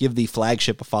 Give the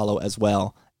flagship a follow as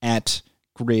well, at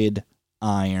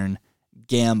Gridiron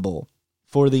Gamble.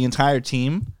 For the entire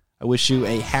team, I wish you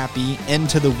a happy end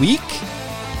to the week.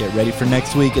 Get ready for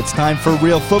next week. It's time for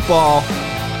real football.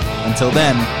 Until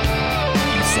then,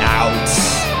 peace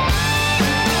out.